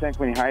us here at San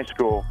Quentin High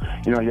School,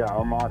 you know,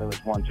 our motto is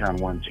one town,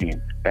 one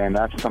team. And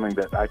that's something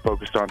that I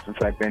focused on since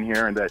I've been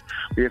here, and that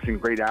we have some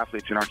great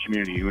athletes in our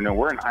community. You know,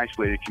 we're an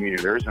isolated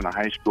community. There isn't a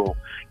high school,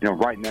 you know,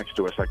 right next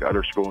to us like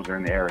other schools are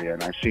in the area.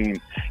 And I've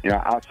seen, you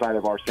know, outside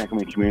of our San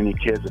Quentin community,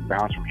 kids that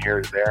bounce from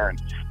here to there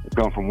and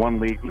going from one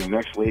league to the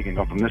next league and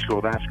going from this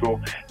school to that school.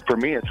 For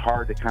me, it's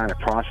hard to kind of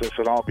process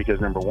it all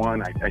because, number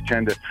one, I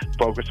tend to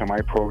focus on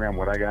my program,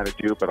 what I got to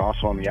do, but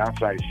also on the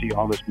outside, you see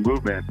all this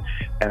movement.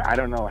 And I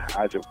don't know,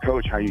 as a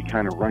coach, how you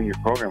kind of run your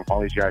program with all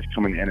these guys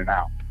coming in and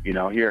out. You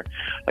know, here,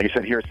 like I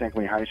said, here at San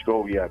Quentin High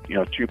School, we have, you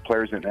know, 2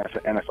 players in the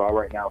NFL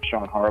right now,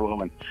 Sean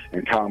Harlow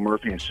and Kyle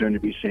Murphy, and soon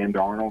to be Sam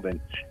Darnold.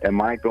 And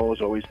my goal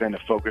has always been to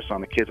focus on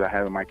the kids I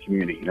have in my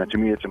community. You know, to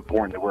me, it's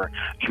important that we're a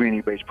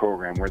community-based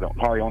program. We're the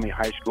probably only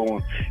high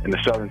school in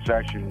the southern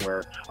section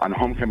where on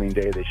homecoming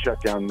day they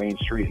shut down Main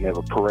Street and they have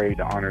a parade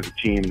to honor the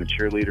team and the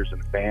cheerleaders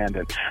and the band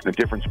and the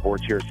different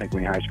sports here at San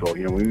Quentin High School.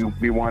 You know,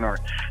 we won our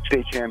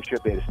state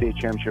championship. They had a state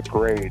championship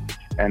parade.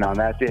 And on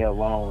that day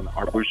alone,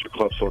 our booster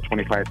club sold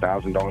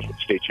 $25,000 with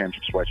state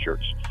championship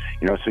sweatshirts.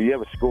 You know, so you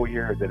have a school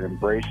here that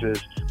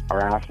embraces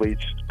our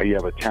athletes. You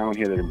have a town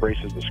here that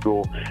embraces the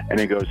school, and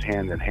it goes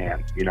hand in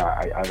hand. You know,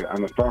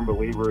 I'm a firm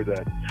believer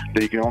that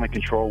you can only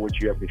control what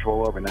you have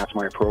control of, and that's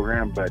my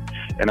program. But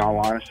in all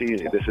honesty,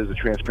 this is a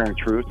transparent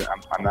truth.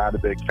 I'm not a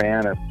big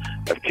fan of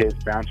kids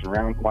bouncing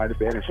around quite a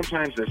bit, and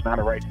sometimes there's not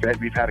a right fit.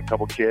 We've had a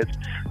couple kids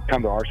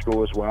come to our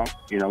school as well.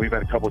 You know, we've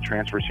had a couple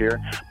transfers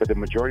here, but the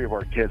majority of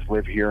our kids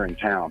live here in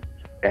town.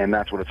 And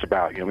that's what it's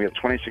about. You know, we have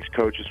 26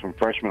 coaches from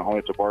freshman all the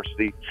way to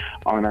varsity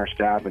on our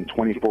staff, and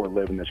 24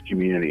 live in this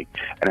community.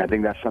 And I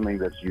think that's something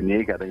that's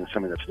unique. I think it's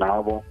something that's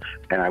novel.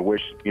 And I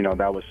wish, you know,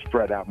 that was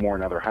spread out more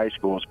in other high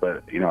schools.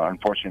 But, you know,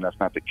 unfortunately, that's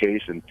not the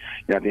case. And,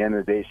 you know, at the end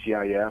of the day,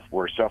 CIF,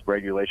 we're a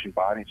self-regulation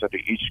body. It's up to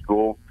each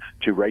school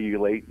to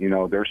regulate, you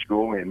know, their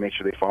school and make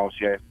sure they follow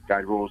CIF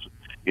guide rules,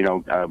 you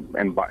know,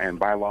 and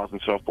bylaws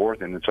and so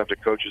forth. And it's up to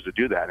coaches to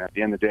do that. And at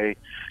the end of the day,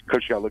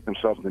 coaches got to look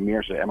themselves in the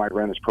mirror and say, am I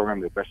running this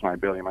program to the best of my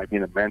ability? Am I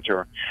being a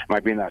mentor? Am I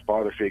being that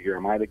father figure?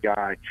 Am I the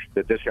guy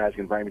that this guy's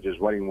going to invite me to his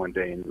wedding one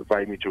day and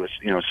invite me to his,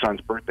 you know,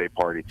 son's birthday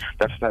party?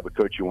 That's the type of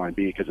coach you want to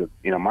be, because,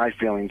 you know, my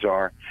feelings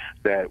are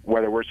that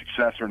whether we're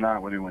success or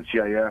not, whether we win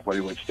CIF,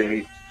 whether we win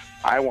state,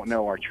 I won't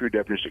know our true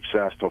definition of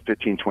success till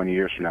 15, 20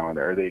 years from now.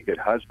 Are they a good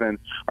husband?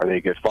 Are they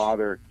a good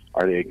father?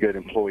 Are they a good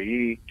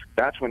employee?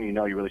 That's when you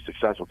know you're really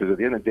successful, because at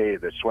the end of the day,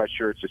 the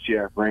sweatshirts, the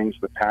CIF rings,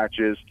 the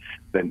patches,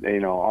 then, you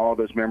know, all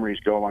those memories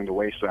go along the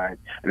wayside,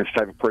 and it's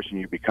the type of person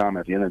you become.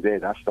 At the end of the day,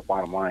 that's the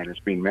bottom line. It's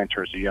being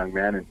mentors to young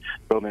men and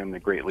building them into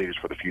great leaders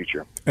for the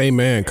future.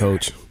 Amen,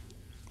 Coach.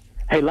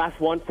 Hey, last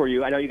one for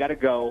you. I know you got to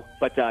go,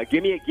 but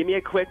give me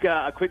a quick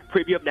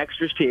preview of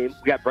next year's team.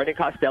 We got Brendan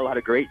Costello, had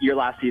a great year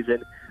last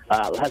season.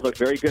 Has looked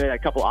very good at a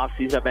couple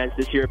off-season events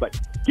this year. But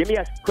give me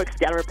a quick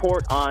scouting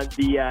report on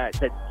the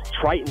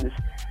Tritons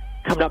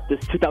coming up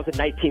this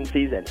 2019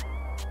 season.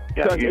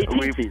 Yeah,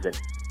 2018 season.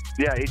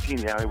 Yeah, 18.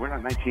 Yeah, we're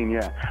not 19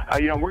 yet.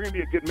 You know, we're going to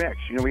be a good mix.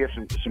 You know, we have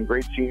some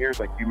great seniors,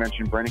 like you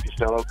mentioned, Brendan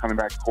Costello coming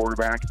back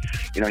quarterback.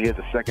 You know, he has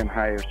the second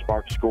highest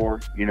Spark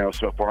score, you know,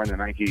 so far in the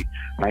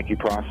Nike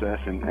process,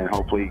 and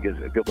hopefully he gets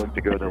a good look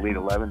to go to Elite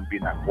 11,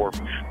 being that fourth.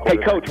 Hey,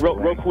 Coach,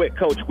 real quick,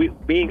 Coach.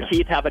 Me and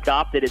Keith have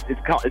adopted it's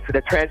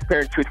the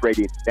transparent truth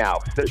rating now.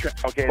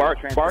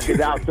 Spark is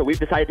out, so we've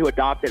decided to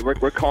adopt it.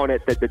 We're calling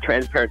it the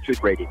transparent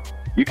truth rating.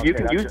 You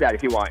can use that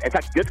if you want. In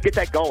fact, let's get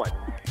that going.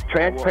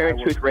 Transparent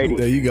truth rating.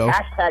 There you go.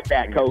 Hashtag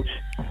that, Coach.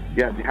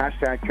 Yeah, the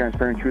hashtag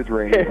transparent truth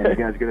rating, and you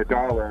guys get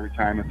 $1 every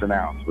time it's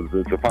announced.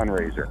 It's a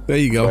fundraiser. There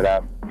you go.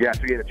 But, yeah,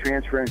 so we get a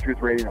transparent truth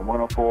rating at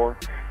 104,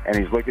 and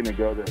he's looking to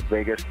go to the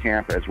Vegas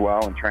camp as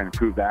well and trying to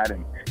prove that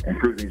and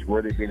prove that he's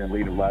worthy of being in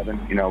Elite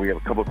 11. You know, we have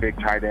a couple of big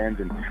tight ends,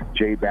 and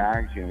Jay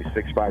Baggs, you know, he's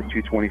 6'5",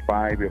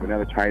 225. We have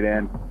another tight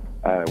end,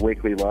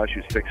 Wakely Lush,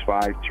 who's 6'5",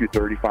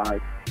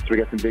 235. So we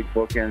got some big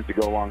bookends to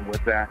go along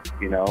with that,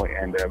 you know,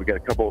 and we got a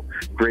couple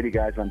Grady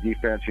guys on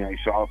defense. You know, you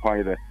saw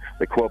probably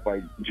the quote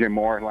by Jim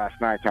Moore last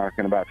night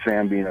talking about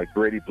Sam being a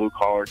gritty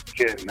blue-collar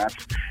kid, and that's,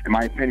 in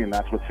my opinion,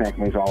 that's what San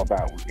Quentin's all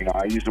about. You know,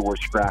 I use the word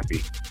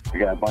scrappy. We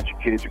got a bunch of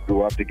kids who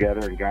grew up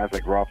together, and guys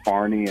like Ralph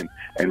Farney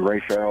and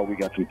Ray Farrell. We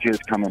got some kids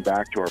coming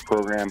back to our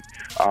program.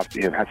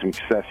 Have had some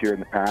success here in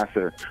the past.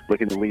 They're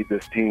looking to lead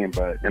this team,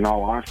 but in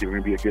all honesty, we're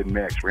going to be a good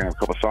mix. We're going to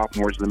have a couple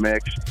sophomores in the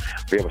mix.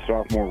 We have a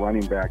sophomore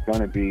running back,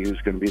 Gunnaby, who's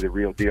going to be the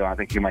real deal. I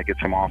think he might get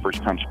some offers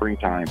come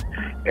springtime.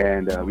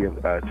 And we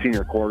have a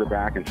senior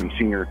quarterback and some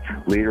senior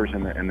leaders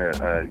in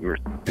the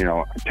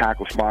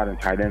tackle spot and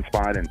tight end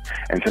spot, and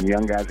some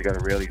young guys that got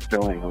to really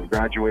fill in. We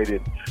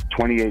graduated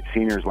 28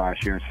 seniors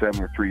last year, and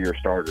 7 were 3-year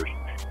starters.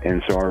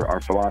 And so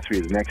our philosophy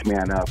is next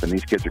man up, and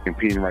these kids are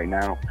competing right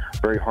now.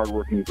 Very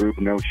hardworking group,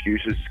 no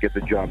excuses, get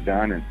the job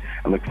done, and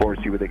look forward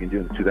to see what they can do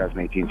in the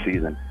 2018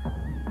 season.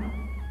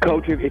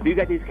 Coach, if you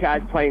got these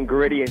guys playing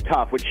gritty and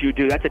tough, which you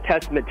do, that's a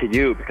testament to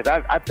you, because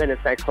I've been in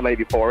San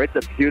Clemente before. It's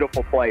a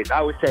beautiful place. I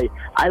always say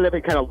I live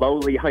in kind of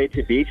lonely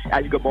Huntington Beach.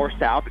 As you go more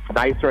south, it's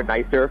nicer and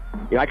nicer.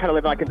 You know, I kind of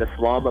live like in the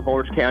slum of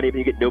Orange County. But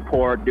you get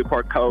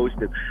Newport Coast,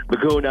 and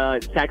Laguna,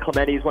 and San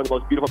Clemente is one of the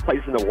most beautiful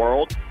places in the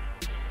world.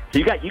 So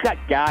you got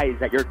guys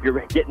that you're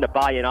getting to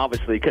buy in,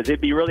 obviously, because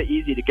it'd be really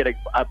easy to get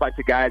a bunch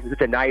of guys in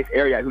such a nice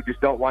area who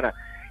just don't want to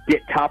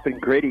get tough and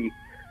gritty.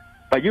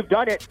 But you've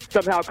done it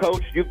somehow,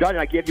 Coach. You've done it.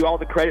 I give you all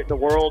the credit in the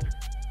world.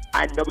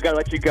 I know we got to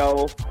let you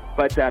go,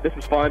 but this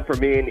was fun for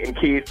me and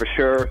Keith for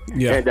sure.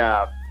 Yeah.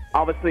 And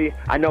obviously,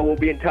 I know we'll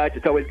be in touch.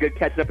 It's always good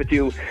catching up with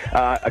you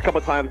a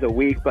couple times a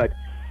week. But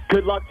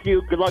good luck to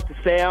you. Good luck to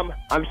Sam.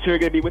 I'm sure you're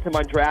going to be with him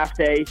on draft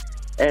day.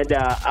 And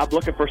I'm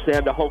looking for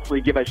Sam to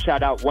hopefully give a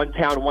shout-out, one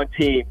town, one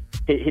team.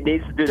 He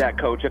needs to do that,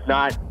 Coach. If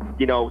not,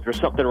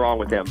 there's something wrong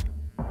with him.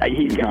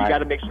 You got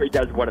to make sure he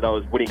does one of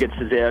those when he gets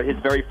his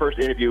very first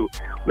interview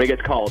when he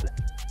gets called.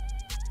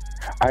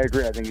 I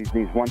agree. I think he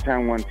needs one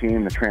town, one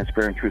team, the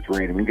transparent truth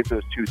rating. We get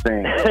those two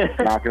things,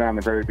 knock it on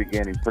the very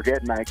beginning.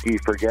 Forget Nike,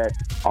 forget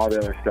all the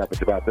other stuff.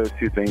 It's about those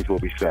two things will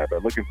be set.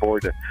 But looking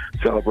forward to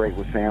celebrate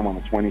with Sam on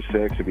the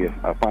 26th. It'll be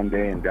a fun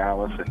day in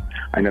Dallas. And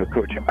I know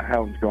Coach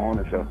Howden's going.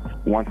 It's a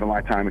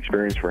once-in-a-lifetime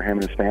experience for him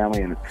and his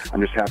family. And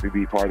I'm just happy to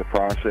be part of the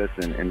process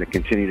and to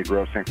continue to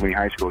grow San Clemente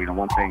High School.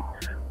 One thing,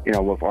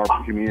 with our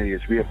community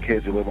is we have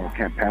kids who live on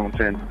Camp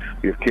Pendleton.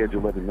 We have kids who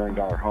live in $1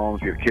 million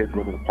homes. We have kids who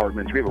live in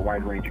apartments. We have a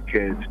wide range of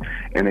kids,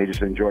 and they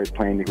just enjoy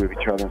playing with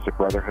each other. It's a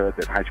brotherhood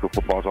that high school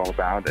football is all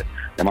about. That,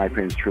 in my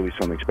opinion, is truly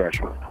something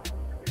special.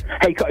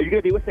 Hey, are you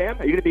going to be with Sam?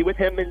 Are you going to be with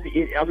him in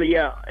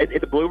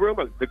the blue room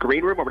or the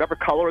green room or whatever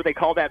color they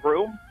call that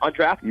room on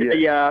draft?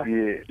 Yeah.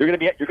 You're going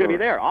to be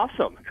there.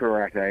 Awesome.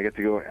 Correct. I get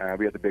to go.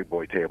 Be at the big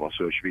boy table,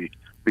 so it should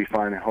be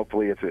fun. And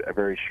hopefully, it's a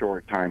very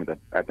short time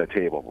at the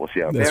table. We'll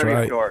see how. That's very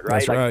right. short, right?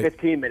 That's like right.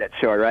 15 minutes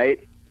short, right?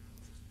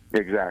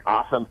 Exactly.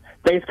 Awesome.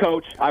 Thanks,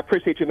 Coach. I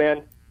appreciate you,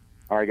 man.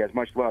 All right, guys.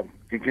 Much love.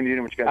 Continue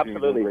doing what you guys do. You're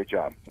doing a great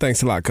job.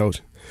 Thanks a lot,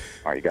 Coach.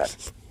 All right, you got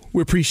it.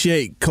 We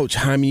appreciate Coach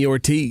Jaime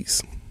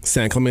Ortiz,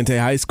 San Clemente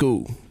High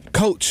School,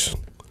 coach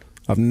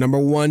of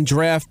 #1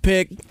 draft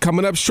pick,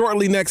 coming up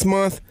shortly next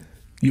month,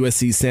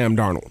 USC Sam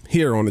Darnold,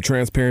 here on The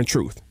Transparent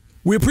Truth.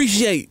 We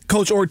appreciate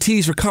Coach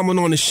Ortiz for coming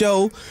on the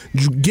show,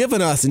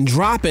 giving us and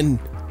dropping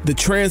the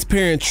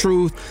transparent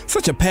truth.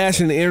 Such a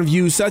passionate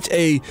interview, such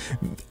a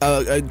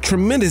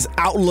tremendous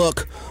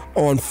outlook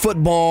on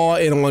football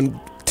and on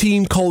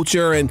team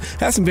culture, and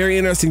has some very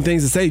interesting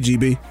things to say,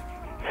 GB.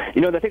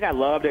 The thing I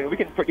loved, and we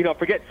can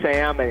forget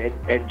Sam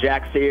and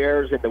Jack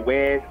Sears and the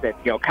Wins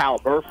and Kyle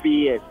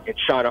Murphy and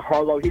Sean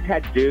Harlow. He's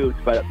had dudes,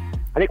 but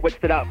I think what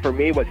stood out for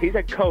me was he's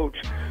a coach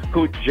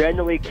who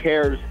genuinely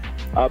cares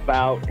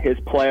about his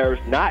players,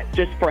 not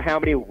just for how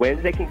many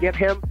wins they can give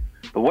him,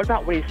 but what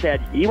about when he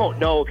said you won't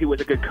know if he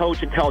was a good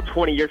coach until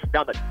 20 years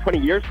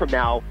from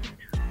now,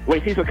 when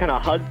he sees what kind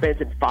of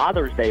husbands and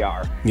fathers they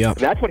are. Yeah,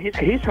 that's what he's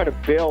trying to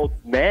build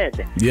men.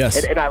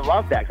 Yes, and I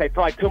love that, because I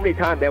feel like too many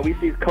times, man, we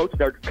see coaches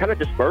that are kind of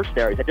just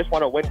mercenaries. They just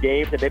want to win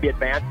games and maybe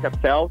advance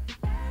themselves.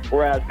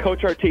 Whereas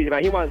Coach Ortiz,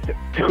 he wants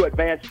to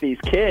advance these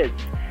kids,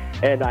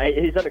 and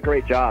he's done a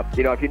great job.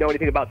 If you know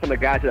anything about some of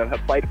the guys that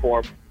have played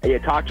for him, and you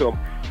talk to them,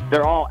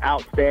 they're all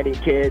outstanding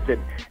kids,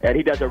 and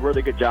he does a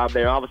really good job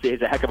there. Obviously,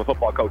 he's a heck of a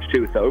football coach,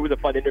 too. So it was a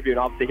fun interview, and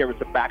obviously hearing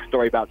some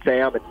backstory about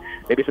Sam and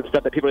maybe some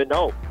stuff that people didn't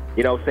know.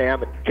 Sam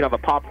kind of a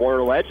Pop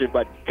Warner legend,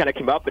 but kind of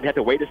came up and had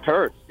to wait his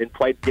turn and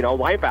played,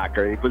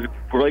 linebacker. He was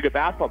a really good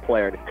basketball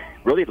player and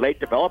really late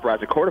developer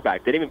as a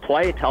quarterback. Didn't even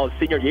play until his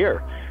senior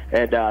year.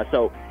 And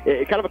so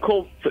it kind of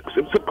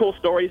some cool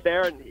stories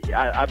there, and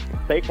I'm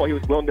thankful he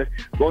was willing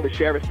to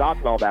share his thoughts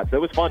and all that. So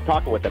it was fun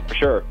talking with him for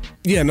sure.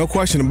 Yeah, no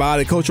question about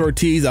it. Coach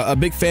Ortiz, a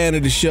big fan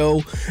of the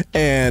show,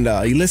 and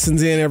he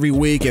listens in every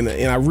week, and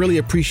I really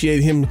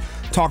appreciate him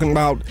talking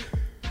about,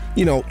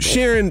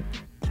 sharing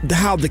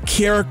how the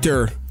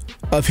character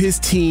of his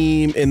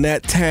team in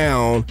that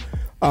town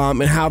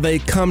and how they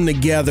come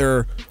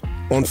together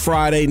on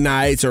Friday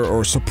nights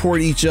or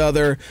support each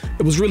other.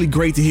 It was really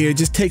great to hear. It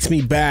just takes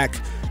me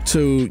back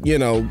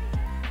to,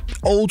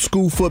 old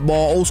school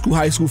football, old school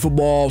high school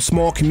football,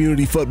 small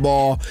community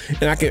football,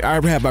 and I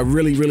have a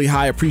really, really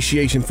high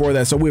appreciation for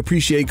that. So we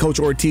appreciate Coach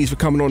Ortiz for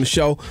coming on the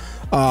show.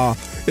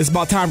 It's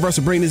about time for us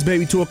to bring this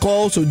baby to a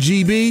close. So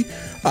GB,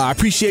 I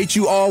appreciate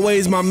you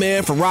always, my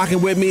man, for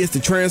rocking with me. It's The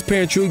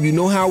Transparent Truth. You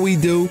know how we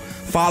do.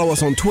 Follow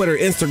us on Twitter,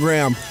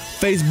 Instagram,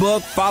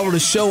 Facebook. Follow the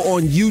show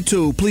on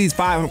YouTube. Please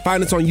find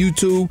us on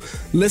YouTube.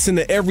 Listen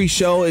to every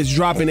show. It's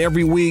dropping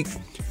every week.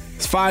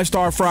 It's 5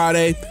 Star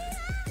Friday.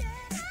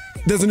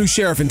 There's a new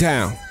sheriff in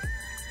town,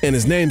 and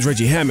his name's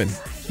Reggie Hammond.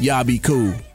 Y'all be cool.